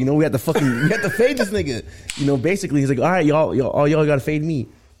dog. You know, we had to fade this nigga. You know, basically, he's like, all right, y'all got to fade me.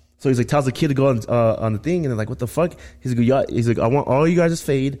 So he's like, tells the kid to go on the thing, and they're like, what the fuck? He's like, I want all you guys to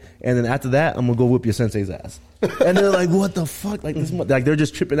fade, and then after that, I'm gonna go whip your sensei's ass. And they're like, what the fuck? Like they're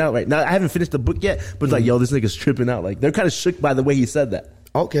just tripping out right now. I haven't finished the book yet, but it's like, yo, this nigga's tripping out. Like they're kind of shook by the way he said that.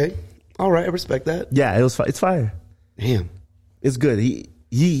 Okay, all right, I respect that. Yeah, it's fire. Damn, it's good. He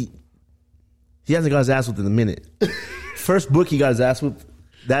hasn't got his ass whipped in a minute. First book he got his ass whipped.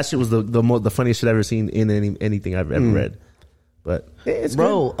 That shit was the funniest shit I've ever seen in anything I've ever read. But it's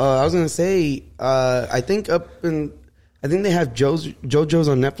bro, I was gonna say, I think they have JoJo's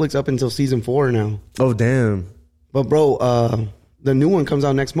on Netflix up until season 4 now. Oh damn! But bro, the new one comes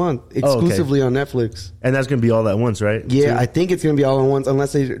out next month exclusively on Netflix, and that's gonna be all at once, right? Yeah, I think it's gonna be all at once,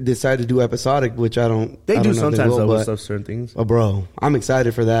 unless they decide to do episodic, which I don't. They do sometimes with stuff, certain things. Oh, bro, I'm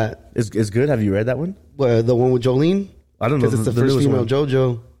excited for that. It's good. Have you read that one? The one with Jolene? I don't know. Because it's the first female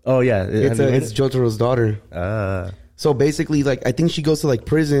JoJo. Oh yeah, it's Jotaro's daughter. So basically, like, I think she goes to like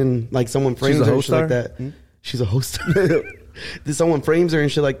prison, like someone frames her and shit like that. She's a host. Someone frames her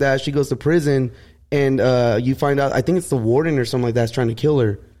and shit like that. She goes to prison, and you find out, I think it's the warden or something like that's trying to kill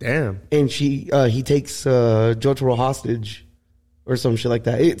her. Damn. And he takes Jotaro hostage or some shit like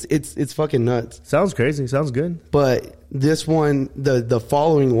that. It's fucking nuts. Sounds crazy. Sounds good. But this one, the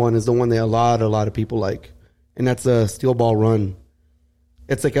following one is the one that a lot of people like, and that's Steel Ball Run.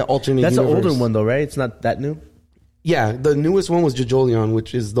 It's like an alternate universe. That's an older one though, right? It's not that new. Yeah, the newest one was JoJolion,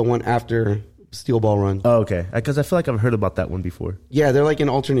 which is the one after Steel Ball Run. Oh, okay. Because I feel like I've heard about that one before. Yeah, they're like in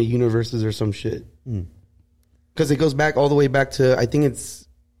alternate universes or some shit. Because it goes back all the way back to, I think it's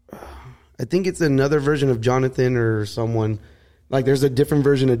another version of Jonathan or someone. Like there's a different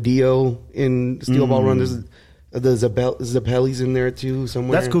version of Dio in Steel Ball Run. There's the Zappelli's in there too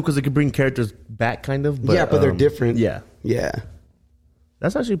somewhere. That's cool because it could bring characters back, kind of. But, but they're different. Yeah.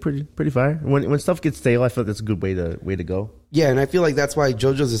 That's actually pretty fire. When stuff gets stale, I feel like that's a good way to go. Yeah, and I feel like that's why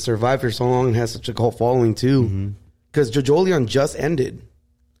JoJo's has survived for so long and has such a cult following too. Because JoJolion just ended,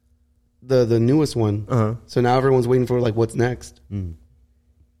 the newest one. So now everyone's waiting for like what's next.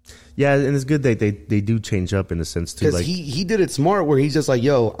 Yeah, and it's good that they do change up in a sense too. Because like, he did it smart, where he's just like,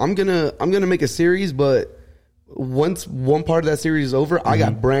 yo, I'm gonna make a series, but once one part of that series is over, I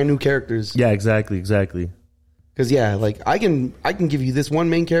got brand new characters. Yeah, exactly. Because like I can give you this one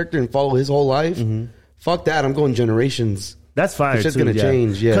main character and follow his whole life. Fuck that, I'm going generations. That's fire. It's just too, going to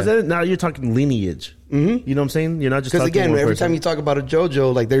change, yeah. Because now you're talking lineage. Mm-hmm. You know what I'm saying? You're not just talking because again, one every person. time you talk about a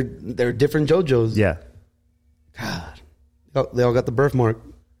JoJo, like they're different JoJos. Yeah. God, they all got the birthmark.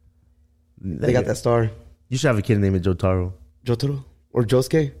 They got that star. You should have a kid named Jotaro. Jotaro or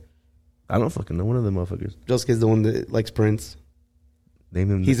Josuke. I don't fucking know one of them motherfuckers. Josuke's the one that likes Prince. Name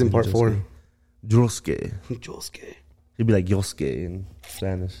him. He's in part 4. Josuke. Josuke. He'd be like Yosuke in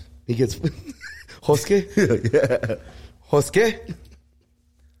Spanish. He gets Josuke. Yeah. Josuke.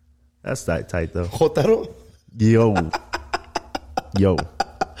 That's tight though. Jotaro. Yo.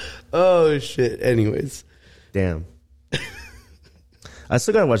 Oh shit. Anyways. Damn. I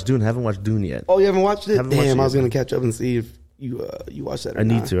still gotta watch Dune. I haven't watched Dune yet. Oh, you haven't watched it? Haven't watched Damn, it I was yet. gonna catch up and see if you watched that. Or I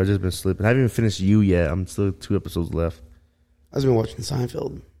need not. to. I just been slipping. I haven't even finished You yet. I'm still 2 episodes left. I was been watching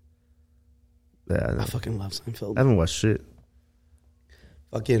Seinfeld. Yeah, I fucking love Seinfeld. I haven't watched shit.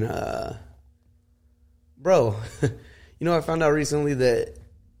 Fucking bro. You know, I found out recently that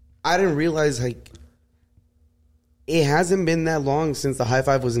I didn't realize like it hasn't been that long since the high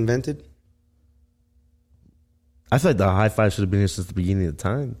five was invented. I feel like the high five should have been here since the beginning of the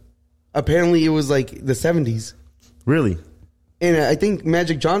time. Apparently, it was like the 70s. Really? And I think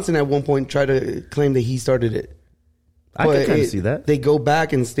Magic Johnson at one point tried to claim that he started it. I can kind of see that. They go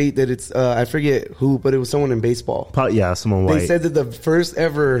back and state that it's, I forget who, but it was someone in baseball. Yeah, someone white. They said that the first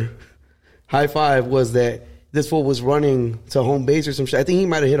ever high five was that this fool was running to home base or some shit. I think he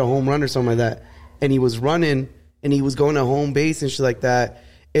might have hit a home run or something like that. And he was running and he was going to home base and shit like that.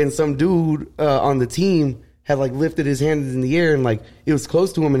 And some dude on the team had like lifted his hands in the air and like it was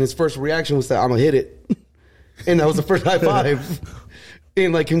close to him. And his first reaction was that I'm gonna hit it. And that was the first high five.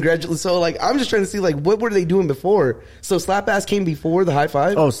 And like congratulations. So like I'm just trying to see like what were they doing before? So slap ass came before the high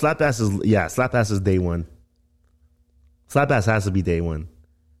five? Oh, slap ass is day one. Slap ass has to be day one.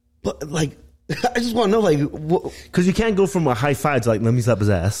 But like I just want to know like because you can't go from a high five to like let me slap his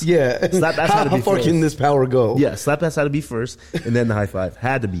ass. Yeah. Slap ass had to be how far first. can this power go? Yeah, slap ass had to be first, and then the high five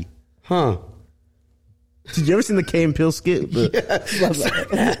had to be. Huh. Did you ever seen the Key and Peele skit? Yeah.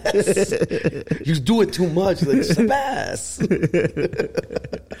 You do it too much. Like slap ass.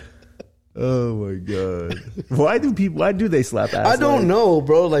 Oh my god! Why do they slap ass? I don't know,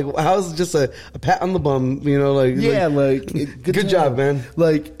 bro. Like, how's it just a pat on the bum? You know, like good job, man.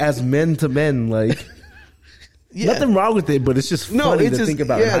 Like as men to men, like nothing wrong with it, but it's just funny to think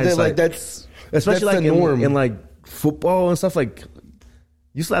about. Yeah, in hindsight. like that's especially that's like the norm. in like football and stuff. Like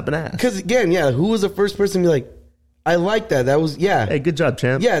you slap an ass because again, who was the first person to be like, I like that. That was Hey, good job,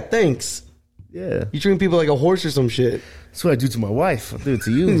 champ. Yeah, thanks. Yeah, you treat people like a horse or some shit. That's what I do to my wife. I do it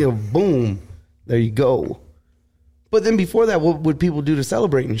to you. You know, boom. There you go. But then before that, what would people do to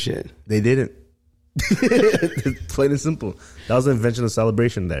celebrate and shit? They didn't. Plain and simple. That was the invention of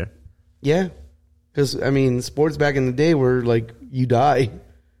celebration there. Yeah. Because, I mean, sports back in the day were like, you die.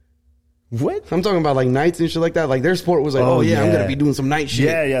 What? I'm talking about like nights and shit like that. Like their sport was like, I'm going to be doing some night shit.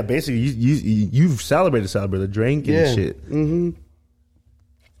 Yeah. Basically, you've celebrated, drank and shit. Mm-hmm.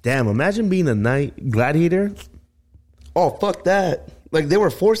 Damn, imagine being a night gladiator. Oh, fuck that. Like, they were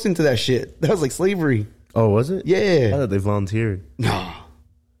forced into that shit. That was like slavery. Oh, was it? Yeah. I thought they volunteered. Nah.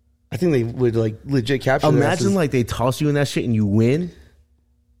 I think they would, like, legit capture Imagine, like, they toss you in that shit and you win.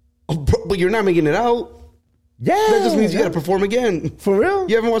 Oh, bro, but you're not making it out. Yeah. That just means you got to perform again. For real?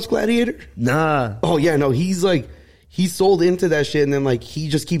 You haven't watched Gladiator? Nah. Oh, yeah, no. He's sold into that shit, and then, like, he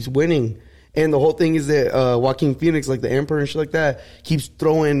just keeps winning. And the whole thing is that Joaquin Phoenix, like the Emperor and shit like that, keeps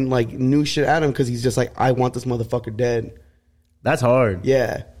throwing, like, new shit at him because he's just like, I want this motherfucker dead. That's hard.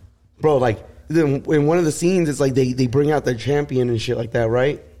 Yeah. Bro, like, in one of the scenes, it's like they bring out their champion and shit like that,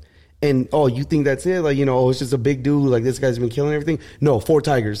 right? And, you think that's it? Like, it's just a big dude. Like, this guy's been killing everything. No, 4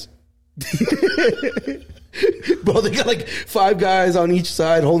 tigers. Bro, they got, like, 5 guys on each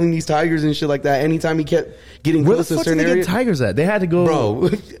side holding these tigers and shit like that. Anytime he kept getting Where the close to a fuck did certain they area. get tigers at? They had to go. Bro.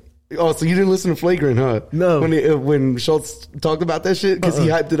 Oh, so you didn't listen to Flagrant, huh? No. When Schultz talked about that shit, because he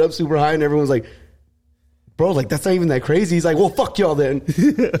hyped it up super high, and everyone was like, bro, like, that's not even that crazy. He's like, well, fuck y'all then.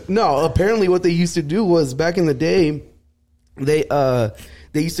 No, apparently what they used to do was, back in the day, they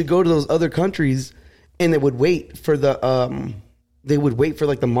used to go to those other countries, and they would wait for like,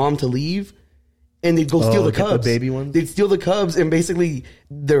 the mom to leave, and they'd go steal the get cubs. the baby ones? They'd steal the cubs, and basically,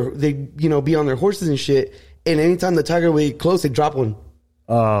 they'd be on their horses and shit, and anytime the tiger would get close, they'd drop one.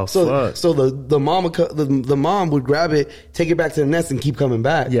 Oh, fuck. So the mom would grab it, take it back to the nest, and keep coming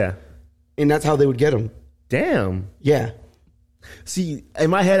back. Yeah. And that's how they would get them. Damn. Yeah. See, in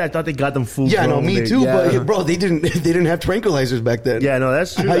my head, I thought they got them full. Yeah, no, me too. Yeah. But bro, they didn't have tranquilizers back then. Yeah, no,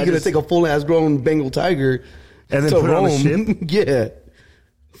 that's true. How you gonna take a full ass grown Bengal tiger and then to put it on a Rome? ship? Yeah.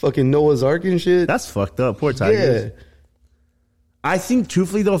 Fucking Noah's Ark and shit. That's fucked up. Poor tigers. Yeah. I think,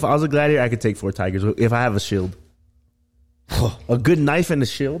 truthfully, though, if I was a gladiator, I could take 4 tigers if I have a shield. A good knife and a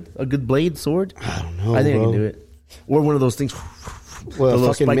shield, a good blade, sword. I don't know. I think bro. I can do it. Or one of those things. What, the little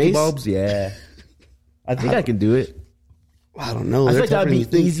fucking spiky mace? bulbs. Yeah, I think I can do it. I don't know. I They're feel like that'd tougher be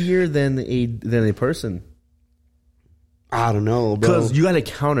than you think. easier than a person. I don't know, bro. Because you got to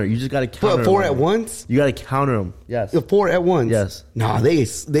counter. You just got to counter. But 4 them. at once? You got to counter them. Yes. 4 at once? Yes. Nah, they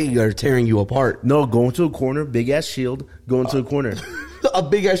are tearing you apart. No, go into a corner, big ass shield. Go into a corner. A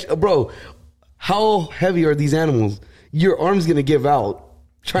big ass, bro. How heavy are these animals? Your arm's gonna give out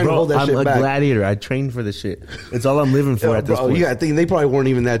trying to hold that I'm shit a back. gladiator. I trained for this shit. It's all I'm living for at this Bro, point. you gotta think they probably weren't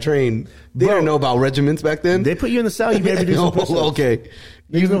even that trained. They didn't know about regiments back then. They put you in the cell. You better do some push-ups. Okay.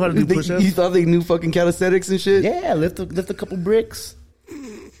 You know how to do push-ups? You thought they knew fucking calisthenics and shit? Yeah, lift a couple bricks.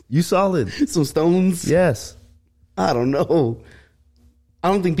 You solid. Some stones? Yes. I don't know.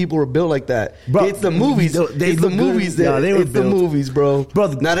 I don't think people were built like that. Bro, it's the movies. they It's the look good. movies. Yeah, they were it's the built. movies, bro.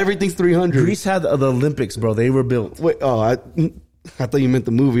 Bro, not everything's 300. Greece had the Olympics, bro. They were built. Wait, I thought you meant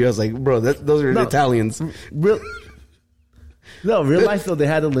the movie. I was like, bro, those are No. Italians. Real life though. They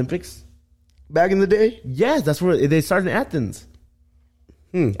had Olympics. Back in the day? Yes, that's where they started in Athens.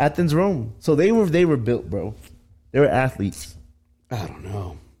 Athens, Rome. So they were built, bro. They were athletes. I don't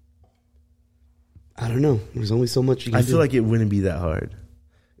know. There's only so much you can I do. feel like it wouldn't be that hard.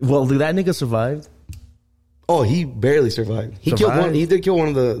 Well, that nigga survived. Oh, he barely survived. He killed one. He did kill one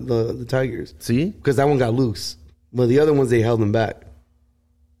of the tigers. See? Because that one got loose. But the other ones, they held him back.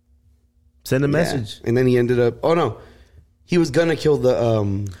 Send a Yeah. message. And then he ended up... Oh, no. He was going to kill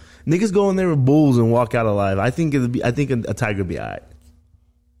the... Niggas go in there with bulls and walk out alive. I think a tiger would be all right.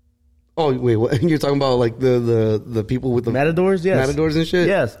 Oh, wait. What? You're talking about like the people with the... Matadors? Yes. Matadors and shit?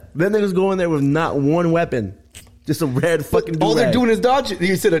 Yes. Then niggas go in there with not one weapon. Just a red fucking do-rag. All they're doing is dodging.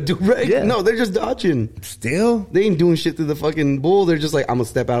 You said a do-rag? Yeah. No, they're just dodging. Still? They ain't doing shit to the fucking bull. They're just like, I'm going to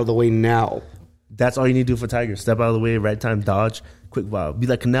step out of the way now. That's all you need to do for tiger. Step out of the way, right time, dodge, quick vibe. Be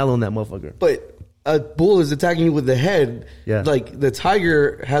like Canelo in that motherfucker. But a bull is attacking you with the head. Yeah. Like, the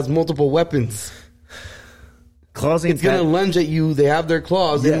tiger has multiple weapons. Claws ain't It's going to lunge at you. They have their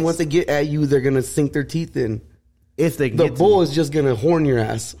claws. Yes. And once they get at you, they're going to sink their teeth in. if they can The get to bull you. is just going to horn your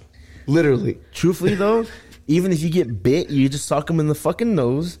ass. Literally. Truthfully though, even if you get bit, you just sock them in the fucking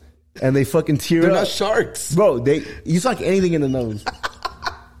nose and they fucking tear They're up. not sharks. Bro, you sock anything in the nose.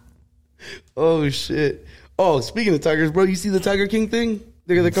 Oh, shit. Oh, speaking of tigers, bro, you see the Tiger King thing?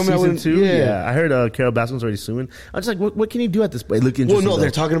 They're coming out Season with 2? Yeah. I heard Carol Baskin's already suing. I'm just like, what can you do at this point? It looked Well, interesting. no, though.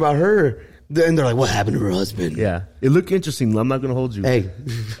 they're talking about her. And they're like, what happened to her husband? Yeah. It looked interesting. I'm not going to hold you. Hey.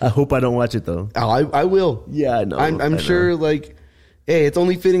 I hope I don't watch it though. Oh, I will. Yeah, I know. I'm I sure, know. like, hey, it's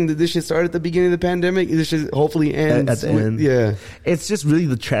only fitting that this should start at the beginning of the pandemic. This should hopefully end. At the end. Yeah. It's just really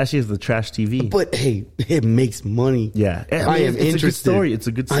the trashiest of the trash TV. But, hey, it makes money. Yeah. I mean, I am it's interested. a good story. It's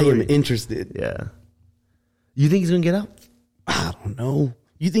a good story. I am interested. Yeah. You think he's going to get out? I don't know.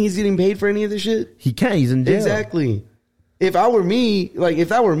 You think he's getting paid for any of this shit? He can't. He's in jail. Exactly. If that were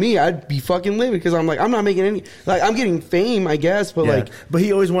me, I'd be fucking living because I'm like, I'm not making any, like, I'm getting fame, I guess, but Yeah. like, But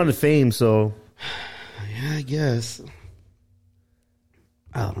he always wanted fame, so. yeah, I guess.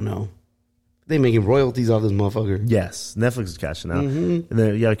 I don't know. They making royalties off this motherfucker. Yes. Netflix is cashing out. Mm-hmm. And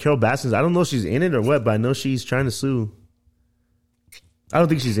then, yeah, Carol Baskins, I don't know if she's in it or what, but I know she's trying to sue. I don't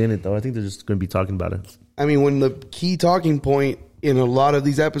think she's in it, though. I think they're just going to be talking about it. I mean, when the key talking point in a lot of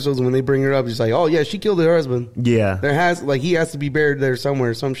these episodes, when they bring her up, it's like, oh yeah, she killed her husband. Yeah. He has to be buried there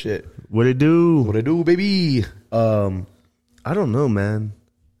somewhere, some shit. What it do? What I do, baby? I don't know, man.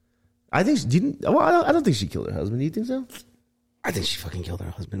 I think I don't think she killed her husband. Do you think so? I think she fucking killed her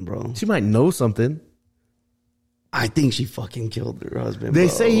husband, bro. She might know something. I think she fucking killed her husband. They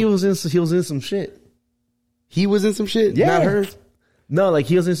bro. say he was in some shit. He was in some shit. Yeah. Not her. No, like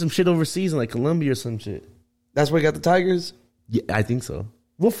he was in some shit overseas in like Colombia or some shit. That's where he got the tigers. Yeah, I think so.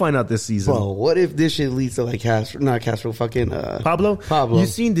 We'll find out this season. Bro, what if this shit leads to like Castro, fucking Pablo. Pablo. You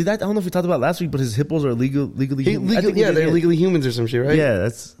seen? I don't know if we talked about it last week, but his hippos are legally. Yeah, they're legally humans or some shit, right? Yeah,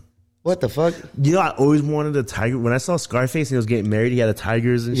 that's. What the fuck? You know, I always wanted a tiger. When I saw Scarface and he was getting married, he had the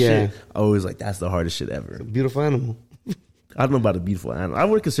tigers and Yeah. shit. I was like, that's the hardest shit ever. Beautiful animal. I don't know about a beautiful animal. I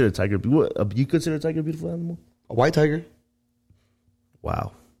would consider a tiger. You consider a tiger a beautiful animal? A white tiger?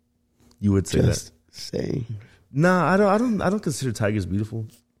 Wow, you would say Just that? saying. Nah, I don't consider tigers beautiful.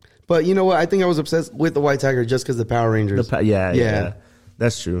 But you know what? I think I was obsessed with the white tiger just because the Power Rangers. Yeah,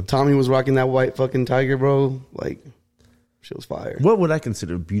 that's true. Tommy was rocking that white fucking tiger, bro. Like, she was fire. What would I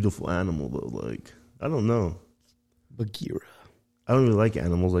consider a beautiful animal though? Like, I don't know. Bagheera. I don't really like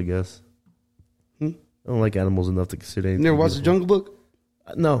animals. I guess I don't like animals enough to consider You anything. never watched the beautiful. Jungle Book?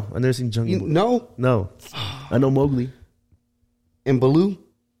 No, I've never seen Jungle Book. No? No, I know Mowgli. And Baloo?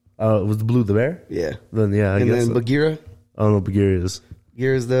 Was Blue the bear? Yeah. Then yeah, I and guess then so. Bagheera? I don't know what Bagheera is.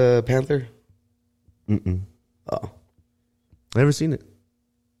 Bagheera's the panther? Mm-mm. Oh. Never seen it.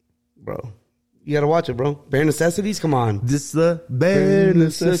 Bro. You gotta watch it, bro. Bare Necessities? Come on. This the bare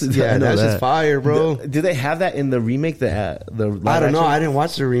necessity. Yeah, I know that's that. just fire, bro. Do they have that in the remake? The live I don't know. action? I didn't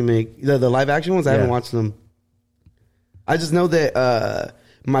watch the remake. The live action ones, I haven't watched them. I just know that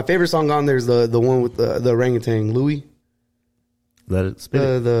my favorite song on there is the one with the orangutan, Louis. Let it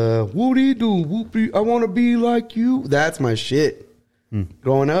spit. The woody doo whoopie, I want to be like you. That's my shit.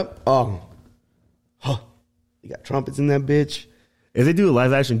 Growing up, you got trumpets in that bitch. If they do a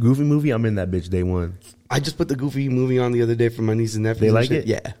live action Goofy movie, I'm in that bitch day one. I just put the Goofy movie on the other day for my niece and nephew. They like it?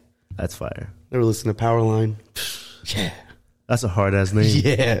 Yeah. That's fire. They were listening to Powerline. Yeah. That's a hard ass name.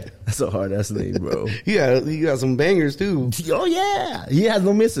 Yeah. That's a hard ass name, bro. Yeah, he got some bangers too. Oh yeah, he has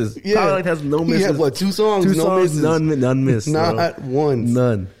no misses. Yeah. Powerline has no misses. He had what, 2 songs? Two no songs, misses. none missed. Not bro. once.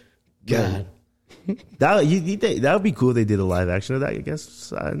 None. God. That would be cool if they did a live action of that. I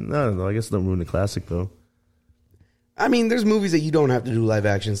guess I don't know. I guess don't ruin the classic though. I mean, there's movies that you don't have to do live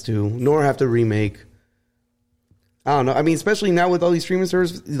actions to, nor have to remake. I don't know. I mean, especially now with all these streaming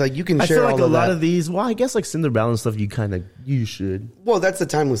services, like you can share. I feel like all a lot that. of these. Well, I guess like Cinderella and stuff. You should. Well, that's a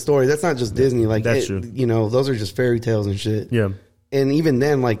timeless story. That's not just Disney. Like That's true. You know, those are just fairy tales and shit. Yeah. And even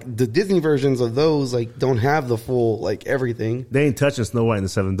then, like the Disney versions of those, like don't have the full like everything. They ain't touching Snow White and the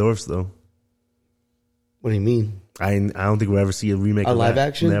Seven Dwarfs though. What do you mean? I don't think we'll ever see a remake. A of live that.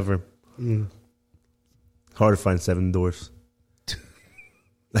 action? Never. Hard to find Seven Dwarfs.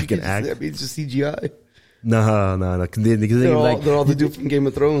 Like an act. I mean, it's just CGI. No. Because They're all the dude from Game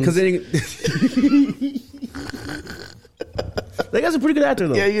of Thrones. Because that guy's a pretty good actor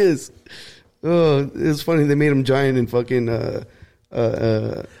though. Yeah, he is. Oh, it's funny. They made him giant in fucking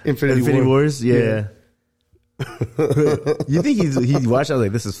Infinity War. Wars. Yeah. You think he watched? I was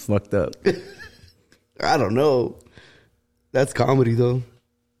like, this is fucked up. I don't know. That's comedy though.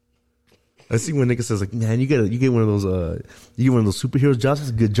 I see when nigga says like, man, you get one of those superhero jobs.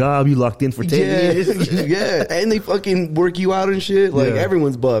 That's a good job. You locked in for 10 years. Yeah, and they fucking work you out and shit. Like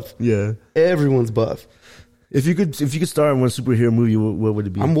everyone's buff. Yeah, Everyone's buff. If you could star in one superhero movie, what would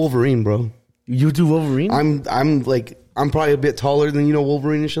it be? I'm Wolverine, bro. You do Wolverine? I'm probably a bit taller than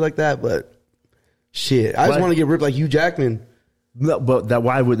Wolverine and shit like that, but shit, I just want to get ripped like Hugh Jackman. No, but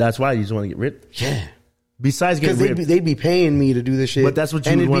that's why you just want to get ripped. Yeah. Besides getting ripped, they'd be paying me to do this shit. But that's what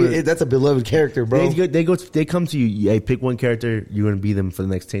you would want. That's a beloved character, bro. They come to you. Hey, pick one character. You're gonna be them for the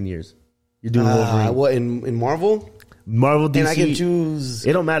next 10 years. You're doing Wolverine. What in Marvel? Marvel, DC, and I can choose.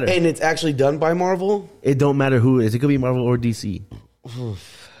 It don't matter. And it's actually done by Marvel. It don't matter who it is. It could be Marvel or DC.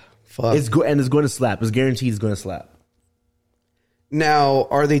 Fuck. It's going to slap. It's guaranteed. It's going to slap. Now,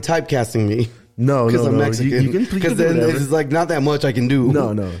 are they typecasting me? No, because I'm Mexican. Because then it's like not that much I can do.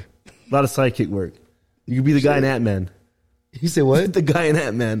 No. A lot of sidekick work. You could be the guy in Ant-Man. You say what? The guy in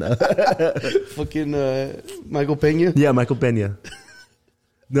Ant-Man. Fucking Michael Pena? Yeah, Michael Pena.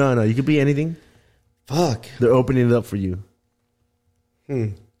 No. You could be anything. Fuck. They're opening it up for you.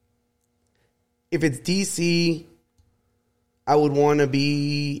 If it's DC, I would want to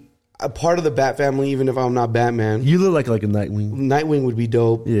be a part of the Bat family, even if I'm not Batman. You look like a Nightwing. Nightwing would be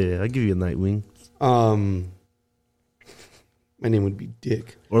dope. Yeah, I'll give you a Nightwing. My name would be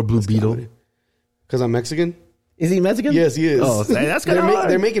Dick. Or Blue Beetle. Because I'm Mexican? Is he Mexican? Yes, he is. Oh, that's kind of hard.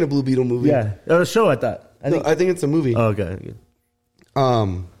 They're making a Blue Beetle movie. Yeah. Or a show, I thought. I think it's a movie. Oh, okay.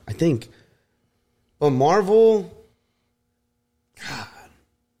 I think. But Marvel, God,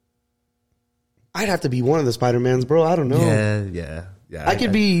 I'd have to be one of the Spider-Mans, bro. I don't know. Yeah. I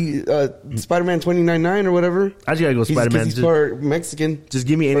could be Spider-Man 299 or whatever. I just gotta go Spider-Man. He's part Mexican. Just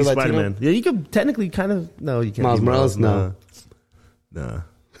give me any Latino. Spider-Man. Yeah, you could technically kind of. No, you can't. Miles be Morales? No. No.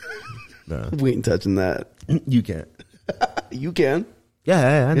 We ain't touching that. You can't. You can.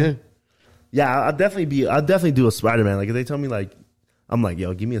 Yeah, I know. Yeah. Yeah, I'll definitely do a Spider-Man. Like if they tell me like, I'm like,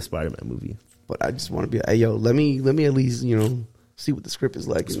 yo, give me a Spider-Man movie. But I just want to be, hey, yo, let me at least, see what the script is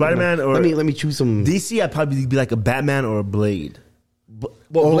like. Spider-Man or let me choose some. DC, I'd probably be like a Batman or a Blade.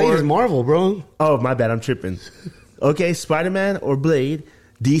 Well, Blade is Marvel, bro. Oh, my bad, I'm tripping. Okay, Spider-Man or Blade.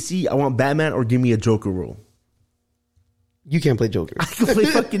 DC, I want Batman or give me a Joker role. You can't play Joker. I can play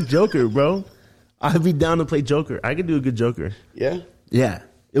fucking Joker, bro. I'd be down to play Joker. I could do a good Joker. Yeah? Yeah.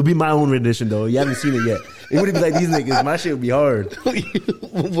 It'll be my own rendition, though. You haven't seen it yet. It wouldn't be like these niggas. My shit would be hard.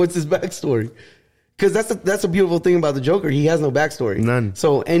 What's his backstory? Because that's a beautiful thing about the Joker. He has no backstory. None.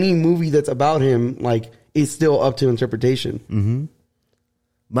 So any movie that's about him, like, is still up to interpretation. Mm-hmm.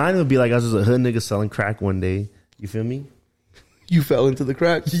 Mine would be like I was just a hood nigga selling crack one day. You feel me? You fell into the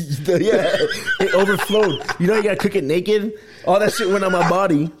cracks. Yeah, it overflowed. You know, you gotta cook it naked. All that shit went on my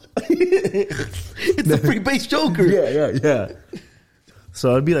body. It's a free base Joker. Yeah.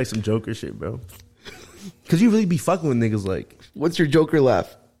 So it'd be like some Joker shit, bro. Cause you really be fucking with niggas like. What's your Joker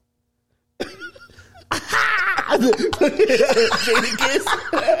laugh? Jada Kiss.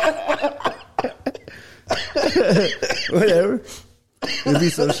 Whatever. It'd be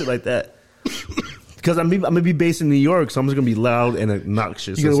some shit like that. Because I'm gonna be based in New York, so I'm just gonna be loud and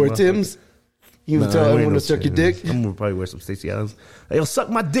obnoxious. You gonna wear Tim's? You gonna tell everyone to suck your dick? I'm gonna probably wear some Stacey Adams. Hey, yo, suck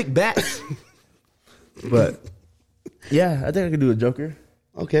my dick back. But yeah, I think I could do a Joker.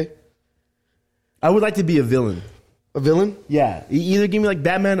 Okay. I would like to be a villain. A villain? Yeah. Either give me like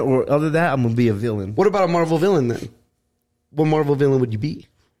Batman or other than that, I'm gonna be a villain. What about a Marvel villain then? What Marvel villain would you be?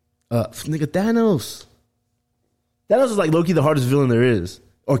 Nigga, Thanos. Thanos is like low-key the hardest villain there is.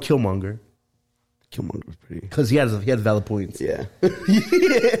 Or Killmonger. Killmonger was pretty. Because he has valid points. Yeah.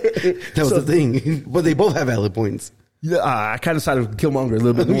 That was the thing. But they both have valid points. Yeah, I kind of sided with Killmonger a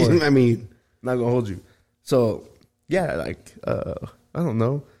little bit more. I mean, not gonna hold you. So yeah, like I don't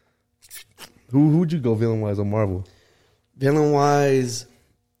know. Who would you go villain wise on Marvel? Villain wise,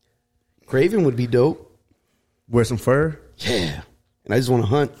 Kraven would be dope. Wear some fur. Yeah. And I just want to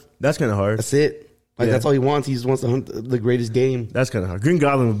hunt. That's kind of hard. That's it. Like that's all he wants. He just wants to hunt the greatest game. That's kind of hard. Green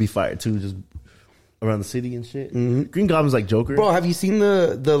Goblin would be fire too, just around the city and shit. Mm-hmm. Green Goblin's like Joker. Bro, have you seen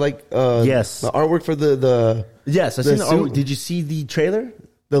the yes, the artwork for the yes, I've seen the artwork. Did you see the trailer?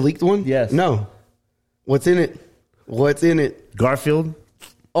 The leaked one? Yes. No. What's in it? What's in it? Garfield.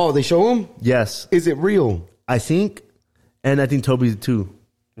 Oh, they show him? Yes. Is it real? I think, and I think Toby too,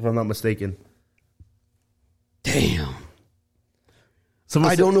 if I'm not mistaken. Damn.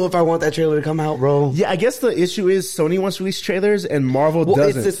 I don't know if I want that trailer to come out, bro. Yeah, I guess the issue is Sony wants to release trailers and Marvel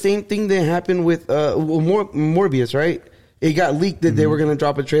doesn't. It's the same thing that happened with Morbius, right? It got leaked that they were going to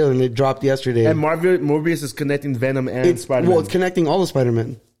drop a trailer, and it dropped yesterday. And Morbius is connecting Venom and Spider-Man. Well, it's connecting all the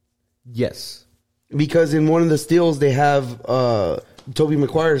Spider-Man. Yes. Because in one of the stills, they have Tobey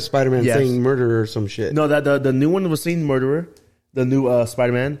Maguire's Spider-Man saying murderer or some shit. No, the new one was saying murderer. The new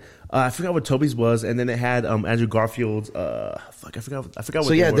Spider-Man. I forgot what Tobey's was, and then it had Andrew Garfield's. I forgot. What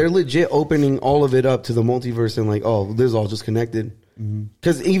so yeah, they're legit opening all of it up to the multiverse and like, oh, this is all just connected.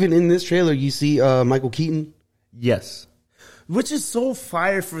 Because even in this trailer, you see Michael Keaton. Yes, which is so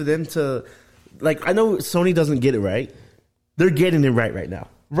fire for them to like. I know Sony doesn't get it right. They're getting it right now.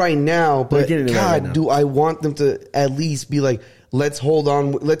 Right now, but God, right now. Do I want them to at least be like, let's hold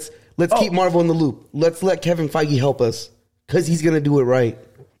on, let's keep Marvel in the loop. Let's let Kevin Feige help us because he's gonna do it right.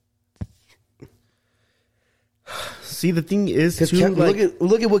 See, the thing is, too, look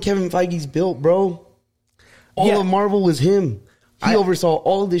at what Kevin Feige's built, bro. All of Marvel was him. He oversaw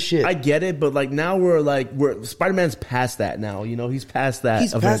all of this shit. I get it, but like now we're Spider-Man's past that now. You know, he's past that.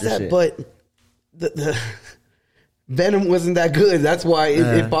 He's past that, shit. But the Venom wasn't that good. That's why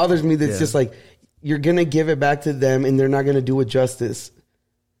it bothers me that it's just like you're gonna give it back to them and they're not gonna do it justice.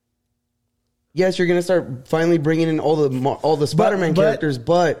 Yes, you're gonna start finally bringing in all the Spider-Man characters,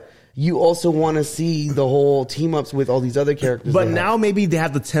 but you also want to see the whole team ups with all these other characters. But now maybe they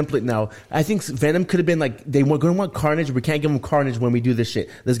have the template now. I think Venom could have been like, they were going to want Carnage. We can't give them Carnage when we do this shit.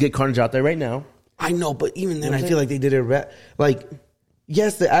 Let's get Carnage out there right now. I know, but even then, I feel like they did it like,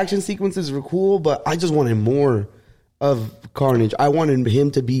 yes, the action sequences were cool, but I just wanted more of Carnage. I wanted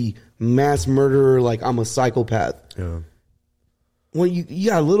him to be mass murderer, like I'm a psychopath. Yeah. Well, you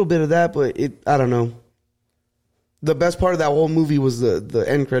got a little bit of that, but I don't know. The best part of that whole movie was the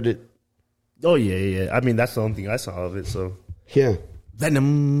end credit. Oh, yeah. I mean, that's the only thing I saw of it, so. Yeah.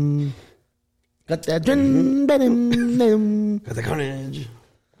 Venom. Got that Venom. Got the Carnage.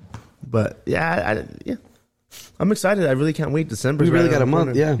 But, yeah. I'm excited. I really can't wait. December. We really got a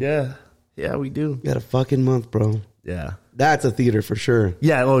month, Yeah. Yeah, we do. We got a fucking month, bro. Yeah. That's a theater for sure.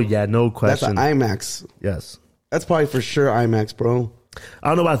 Yeah, no question. That's an IMAX. Yes. That's probably for sure IMAX, bro. I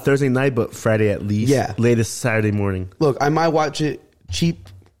don't know about Thursday night, but Friday at least. Yeah. Latest Saturday morning. Look, I might watch it cheap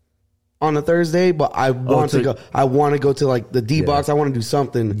on a Thursday, but I want to go. I want to go to like the D box. I want to do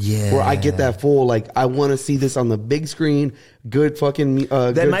something where I get that full. Like I want to see this on the big screen. Good fucking.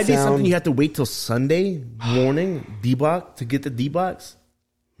 That good might be sound. something you have to wait till Sunday morning D box to get the D box.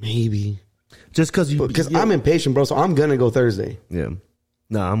 Maybe just because I'm impatient, bro. So I'm gonna go Thursday. Yeah.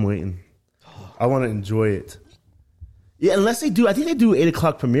 No, I'm waiting. I want to enjoy it. Yeah, unless they do. I think they do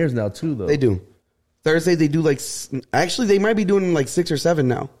 8:00 premieres now too, though. They do. Thursday they do like. Actually, they might be doing like 6 or 7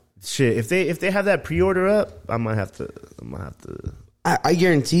 now. Shit, if they have that pre-order up, I might have to. I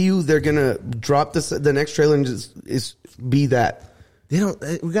guarantee you, they're gonna drop the next trailer and just be that. They don't.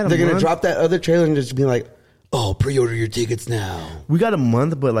 We got. They're gonna drop that other trailer and just be like, Oh, pre-order your tickets now. We got a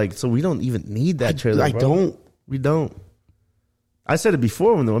month, but like, so we don't even need that trailer. I bro. don't. We don't. I said it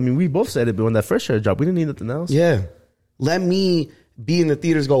before. We both said it, but when that first trailer dropped, we didn't need nothing else. Yeah. Let me be in the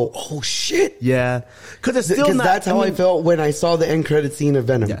theaters go, oh, shit. Yeah. Because it's still not. That's how I felt when I saw the end credit scene of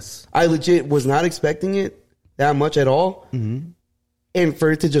Venom. Yes. I legit was not expecting it that much at all. Mm-hmm. And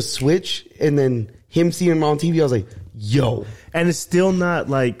for it to just switch and then him seeing him on TV, I was like, yo. And it's still not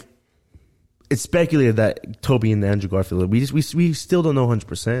like, it's speculated that Toby and Andrew Garfield, we still don't know 100%.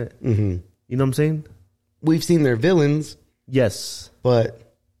 Mm-hmm. You know what I'm saying? We've seen their villains. Yes.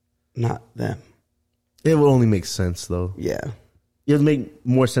 But not them. It would only make sense, though. Yeah. It would make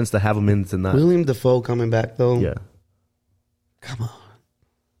more sense to have them in than not. William Dafoe coming back, though. Yeah. Come on.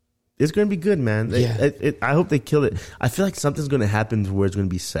 It's going to be good, man. Yeah. I hope they kill it. I feel like something's going to happen where it's going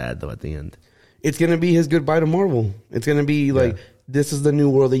to be sad, though, at the end. It's going to be his goodbye to Marvel. It's going to be like, this is the new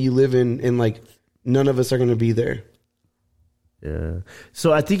world that you live in, and like, none of us are going to be there. Yeah.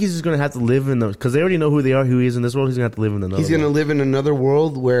 So I think he's just going to have to live in those, because they already know who they are, who he is in this world. He's going to have to live in another He's going to live in another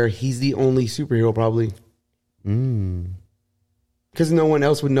world where he's the only superhero, probably. Because no one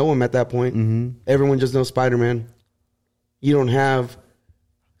else would know him at that point. Mm-hmm. Everyone just knows Spider-Man. You don't have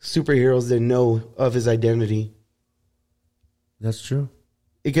superheroes that know of his identity. That's true.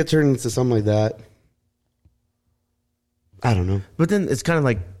 It could turn into something like that. I don't know. But then it's kind of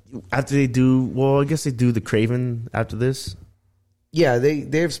like, after they do, well, I guess they do the Kraven after this. Yeah, they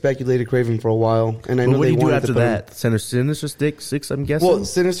have speculated Kraven for a while, and I know what they do you do wanted after to put that? Sinister Six, I'm guessing. Well,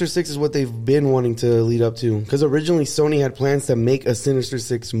 Sinister Six is what they've been wanting to lead up to, because originally Sony had plans to make a Sinister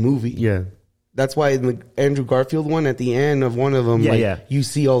Six movie. Yeah, that's why in the Andrew Garfield one, at the end of one of them, you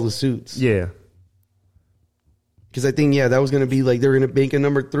see all the suits. Yeah, because I think that was going to be like they're going to make a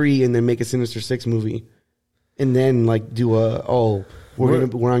number 3 and then make a Sinister Six movie, and then like do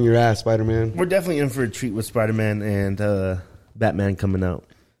we're on your ass, Spider-Man. We're definitely in for a treat with Spider-Man and Batman coming out.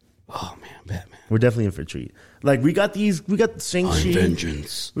 Oh man, Batman. We're definitely in for a treat. Like we got Shang-Chi.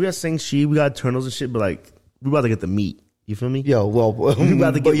 Vengeance. We got Shang-Chi, we got Eternals and shit, but like we about to get the meat. You feel me? Yo, well, we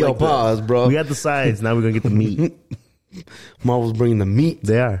about to get pause, bro. We got the sides, now we're gonna get the meat. Marvel's bringing the meat.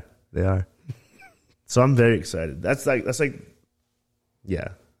 They are. So I'm very excited. That's like yeah,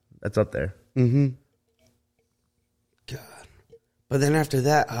 that's up there. Mm-hmm. God. But then after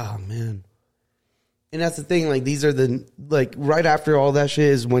that, oh man. And that's the thing, like these are right after all that shit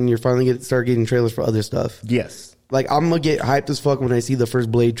is when you're finally start getting trailers for other stuff. Yes. Like I'm gonna get hyped as fuck when I see the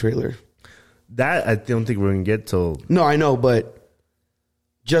first Blade trailer. That I don't think we're gonna get till. No, I know, but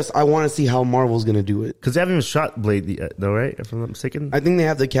just I want to see how Marvel's gonna do it, because they haven't even shot Blade yet, though, right? If I'm not mistaken. I think they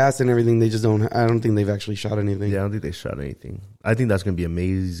have the cast and everything. They just don't. I don't think they've actually shot anything. Yeah, I don't think they shot anything. I think that's gonna be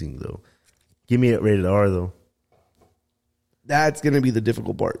amazing, though. Give me it rated R, though. That's gonna be the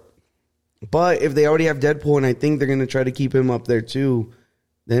difficult part. But if they already have Deadpool, and I think they're going to try to keep him up there too,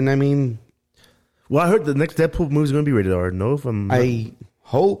 then I mean... Well, I heard the next Deadpool movie is going to be rated R. No, if I'm... I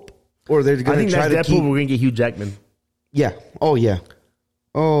hope. Or they're going to try to Deadpool, we're going to get Hugh Jackman. Yeah. Oh, yeah.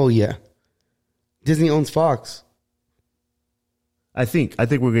 Oh, yeah. Disney owns Fox. I think we're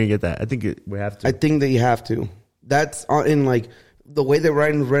going to get that. I think we have to. I think that you have to. That's in like... The way that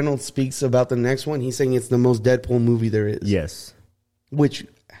Ryan Reynolds speaks about the next one, he's saying it's the most Deadpool movie there is. Yes. Which...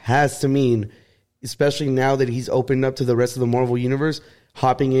 has to mean, especially now that he's opened up to the rest of the Marvel universe,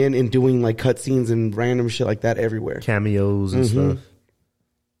 hopping in and doing like cutscenes and random shit like that everywhere, cameos and stuff.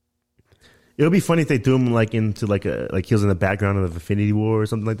 It would be funny if they threw him like into like he was in the background of Infinity War or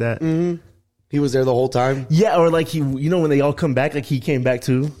something like that. Mm-hmm. He was there the whole time. Yeah, or like when they all come back, like he came back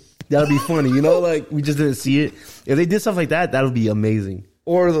too. That would be funny, like we just didn't see it. If they did stuff like that, that would be amazing.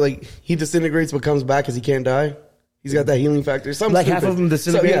 Or like he disintegrates but comes back because he can't die. He's got that healing factor. Some like stupid. Half of them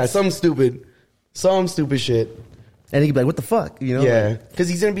disintegrate. Some stupid shit. And he'd be like, "What the fuck?" Yeah, because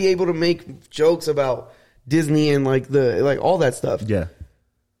he's gonna be able to make jokes about Disney and like all that stuff. Yeah,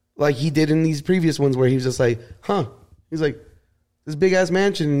 like he did in these previous ones where he was just like, "Huh?" He's like, "This big ass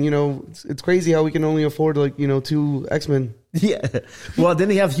mansion, it's crazy how we can only afford 2 X-Men." Yeah. Well, then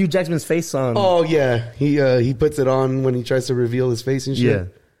they have Hugh Jackman's face on. Oh yeah, he puts it on when he tries to reveal his face and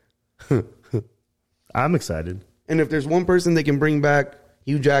shit. Yeah. I'm excited. And if there's one person that can bring back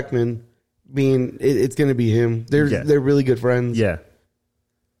Hugh Jackman, it's going to be him. They're really good friends. Yeah.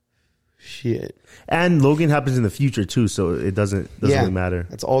 Shit. And Logan happens in the future too, so it doesn't really matter.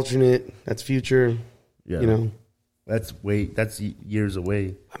 That's alternate. That's future. Yeah. That's years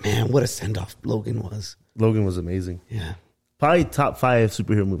away. But man, what a send off Logan was. Logan was amazing. Yeah. Probably top 5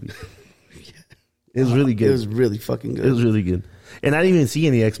 superhero movies. It was really good. It was really fucking good. It was really good. And I didn't even see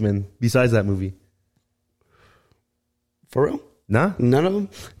any X-Men besides that movie. For real? Nah. None of them?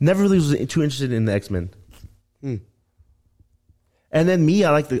 Never really was too interested in the X-Men. And then me,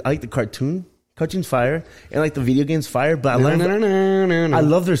 I like the cartoon. Cartoon's fire, and like the video game's fire, but I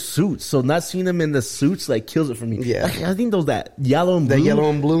love their suits. So not seeing them in the suits like kills it for me. Yeah, like, I think that yellow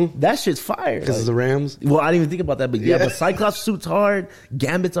and blue, that shit's fire because of the Rams. Well, I didn't even think about that, but yeah, but Cyclops suit's hard.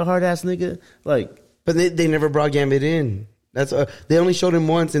 Gambit's a hard ass nigga. Like, but they never brought Gambit in. That's they only showed him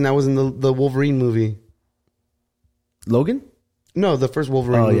once, and that was in the Wolverine movie. Logan? No, the first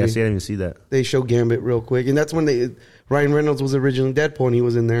Wolverine movie. Oh yeah, see, I didn't even see that. They show Gambit real quick, and that's when Ryan Reynolds was originally Deadpool, and he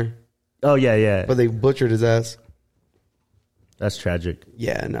was in there. Oh, yeah. But they butchered his ass. That's tragic.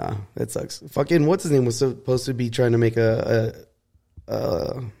 Yeah, nah. That sucks. Fucking, what's his name was supposed to be trying to make a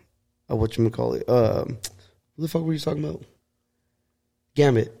whatchamacallit? Who the fuck were you talking about?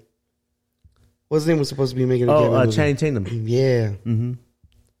 Gambit. What's his name was supposed to be making a Gambit movie? Channing Tatum. Yeah. Mm-hmm.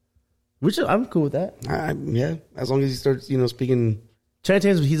 Which, I'm cool with that. Yeah. As long as he starts, speaking. Channing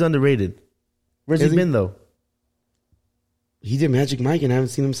Tatum, he's underrated. Where's he been, though? He did Magic Mike, and I haven't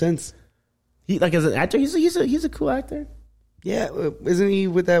seen him since. He as an actor, he's a cool actor. Yeah, isn't he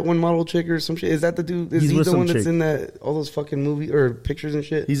with that one model chick or some shit? Is that the dude? Is he the one that's in that all those fucking movies or pictures and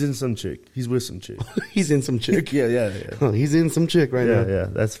shit? He's in some chick. He's with some chick. He's in some chick. Yeah. Oh, he's in some chick right now. Yeah,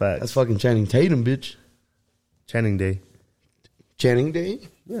 that's facts. That's fucking Channing Tatum, bitch. Channing Day. Channing Day?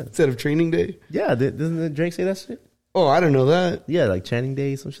 Yeah. Instead of Training Day? Yeah, doesn't Drake say that shit? Oh, I don't know that. Yeah, like Channing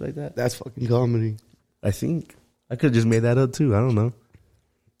Day, some shit like that. That's fucking comedy. I think. I could have just made that up too. I don't know.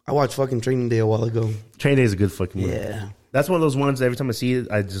 I watched fucking Training Day a while ago. Training Day is a good fucking movie. Yeah. That's one of those ones that every time I see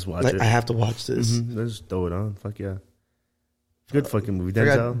it, I just watch it. I have to watch this. Mm-hmm. Let's just throw it on. Fuck yeah. Good fucking movie. I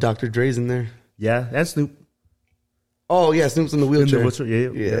got Dr. Dre's in there. Yeah, and Snoop. Oh, yeah, Snoop's in the wheelchair.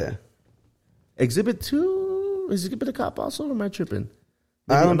 Yeah. Exhibit 2? Is Exhibit a cop also, or am I tripping?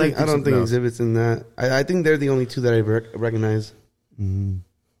 I don't think Exhibit's in that. I think they're the only two that I recognize. Mm-hmm.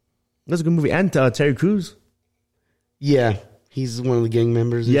 That's a good movie. And Terry Crews. Yeah, he's one of the gang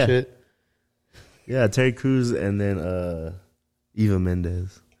members and shit. Yeah, Terry Crews and then Eva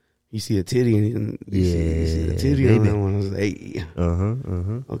Mendes. You see a titty and you see the titty on that one. I was like, hey.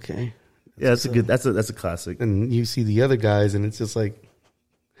 Okay. Yeah, that's a classic. And you see the other guys and it's just like,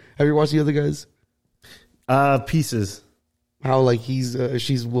 have you watched the other guys? Pieces. How like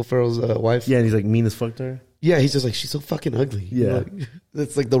she's Will Ferrell's wife. Yeah, and he's like mean as fuck to her. Yeah, he's just like, she's so fucking ugly. Yeah. Like,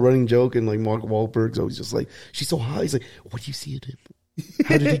 that's like the running joke, and like Mark Wahlberg's always just like, she's so hot. He's like, what do you see in him?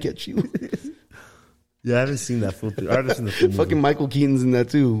 How did he get you? Yeah, I haven't seen that full thing. I haven't seen the full movie. Fucking Michael Keaton's in that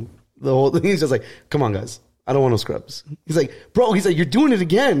too. The whole thing, he's just like, come on, guys. I don't want no scrubs. He's like, bro, you're doing it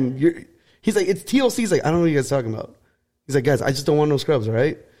again. He's like, it's TLC. He's like, I don't know what you guys are talking about. He's like, guys, I just don't want no scrubs, all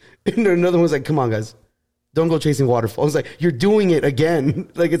right? And another one's like, come on, guys. Don't go chasing waterfalls. Like, you're doing it again.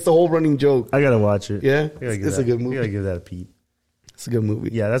 Like, it's the whole running joke. I gotta watch it. Yeah? It's a good movie. I gotta give that a peep. It's a good movie.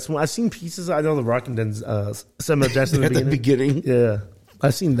 Yeah, that's one. I've seen pieces. I know The Rock and then Samuel Jackson at the beginning. Yeah.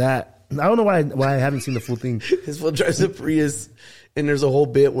 I've seen that. I don't know why I haven't seen the full thing. His fool drives a Prius, and there's a whole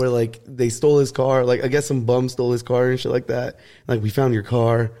bit where, like, they stole his car. Like, I guess some bum stole his car and shit like that. Like, we found your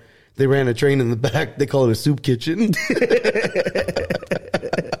car. They ran a train in the back. They call it a soup kitchen.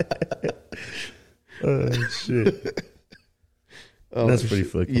 Oh, shit. That's pretty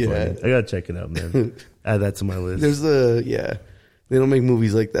fucking funny. I gotta check it out, man. Add that to my list. They don't make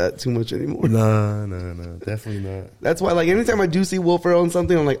movies like that too much anymore. No, definitely not. That's why, like, anytime I do see Will Ferrell in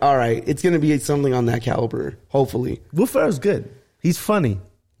something, I'm like, all right, it's gonna be something on that caliber. Hopefully, Will Ferrell's good. He's funny.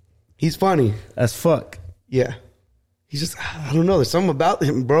 He's funny as fuck. Yeah, he's just, I don't know. There's something about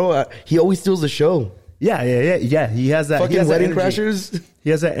him, bro. He always steals the show. Yeah. He has that fucking Wedding Crashers. He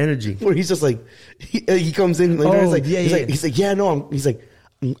has that energy where he's just like, he comes in later. He's like,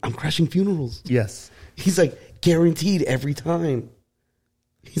 I'm crashing funerals. Yes. He's like, guaranteed every time.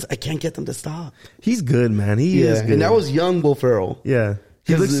 I can't get them to stop. He's good, man. He is good. And that was young Will Ferrell. Yeah.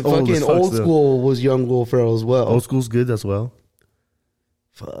 He looks fucking old school was young Will Ferrell as well. Old school's good as well.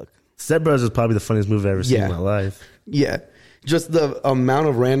 Fuck. Step Brothers is probably the funniest movie I've ever seen in my life. Yeah. Just the amount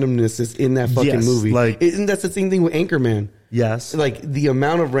of randomness is in that fucking movie. Like, isn't that the same thing with Anchorman? Yes. Like, the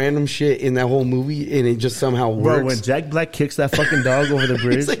amount of random shit in that whole movie, and it just somehow works. Bro, when Jack Black kicks that fucking dog over the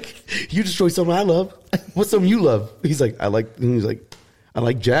bridge. He's like, you destroy something I love. What's something you love? He's like, I like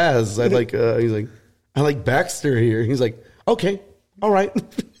jazz. I like Baxter here. He's like, okay, all right.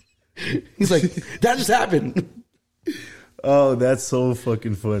 He's like, that just happened. Oh, that's so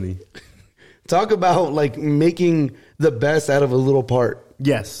fucking funny. Talk about, like, making the best out of a little part.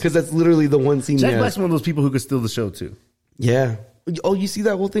 Yes. Because that's literally the one scene. Jack Black's one of those people who could steal the show, too. Yeah. Oh, you see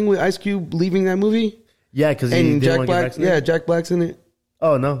that whole thing with Ice Cube leaving that movie? Yeah, because Jack Black. Yeah, Jack Black's in it.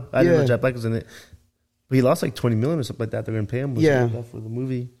 Oh, no. I didn't know Jack Black was in it. But he lost like $20 million or something like that. They're going to pay him for the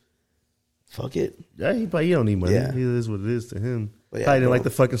movie. fuck it. Yeah, he don't need money. Yeah. It is what it is to him. Yeah, Probably didn't like the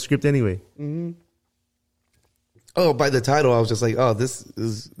fucking script anyway. Mm-hmm. Oh, by the title, I was just like, oh, this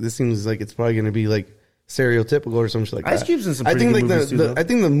seems like it's probably going to be like stereotypical or some shit like that. Ice Cube's in some I pretty think good like movies too, though. I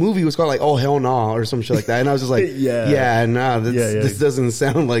think the movie was called like Oh Hell Nah or some shit like that, and I was just like, this doesn't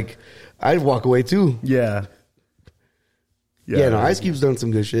sound like I'd walk away too. Yeah. Yeah, no, Ice Cube's done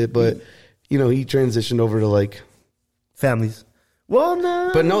some good shit, but he transitioned over to like families. Well,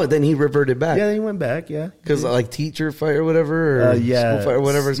 no, but no, then he reverted back. Yeah, he went back. Yeah, because like Teacher Fight or whatever, or School Fight or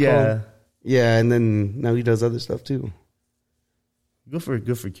whatever it's called. Yeah, and then now he does other stuff too. Good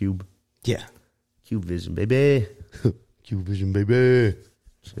for Cube. Yeah, Cube Vision, baby. Cube Vision, baby.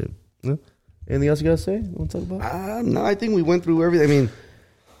 Shit. No? Anything else you gotta say? You want to talk about? No, I think we went through everything. I mean,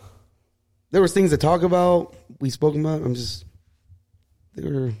 there was things to talk about. We spoke about. They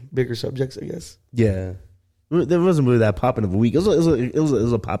were bigger subjects, I guess. Yeah. There wasn't really that popping of a week. It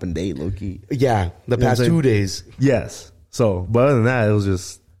was a popping day, low key. Yeah, the past 2 days. Yes. So, but other than that, it was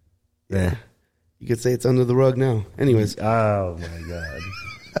just, yeah. You could say it's under the rug now. Anyways. Oh my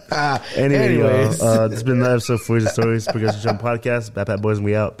god. Anyways, this has been another episode of Forza Stories, Progressive Jump Podcast. Backpack Boys, and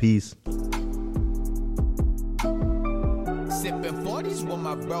we out. Peace. Sipping 40s with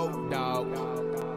my bro, dog.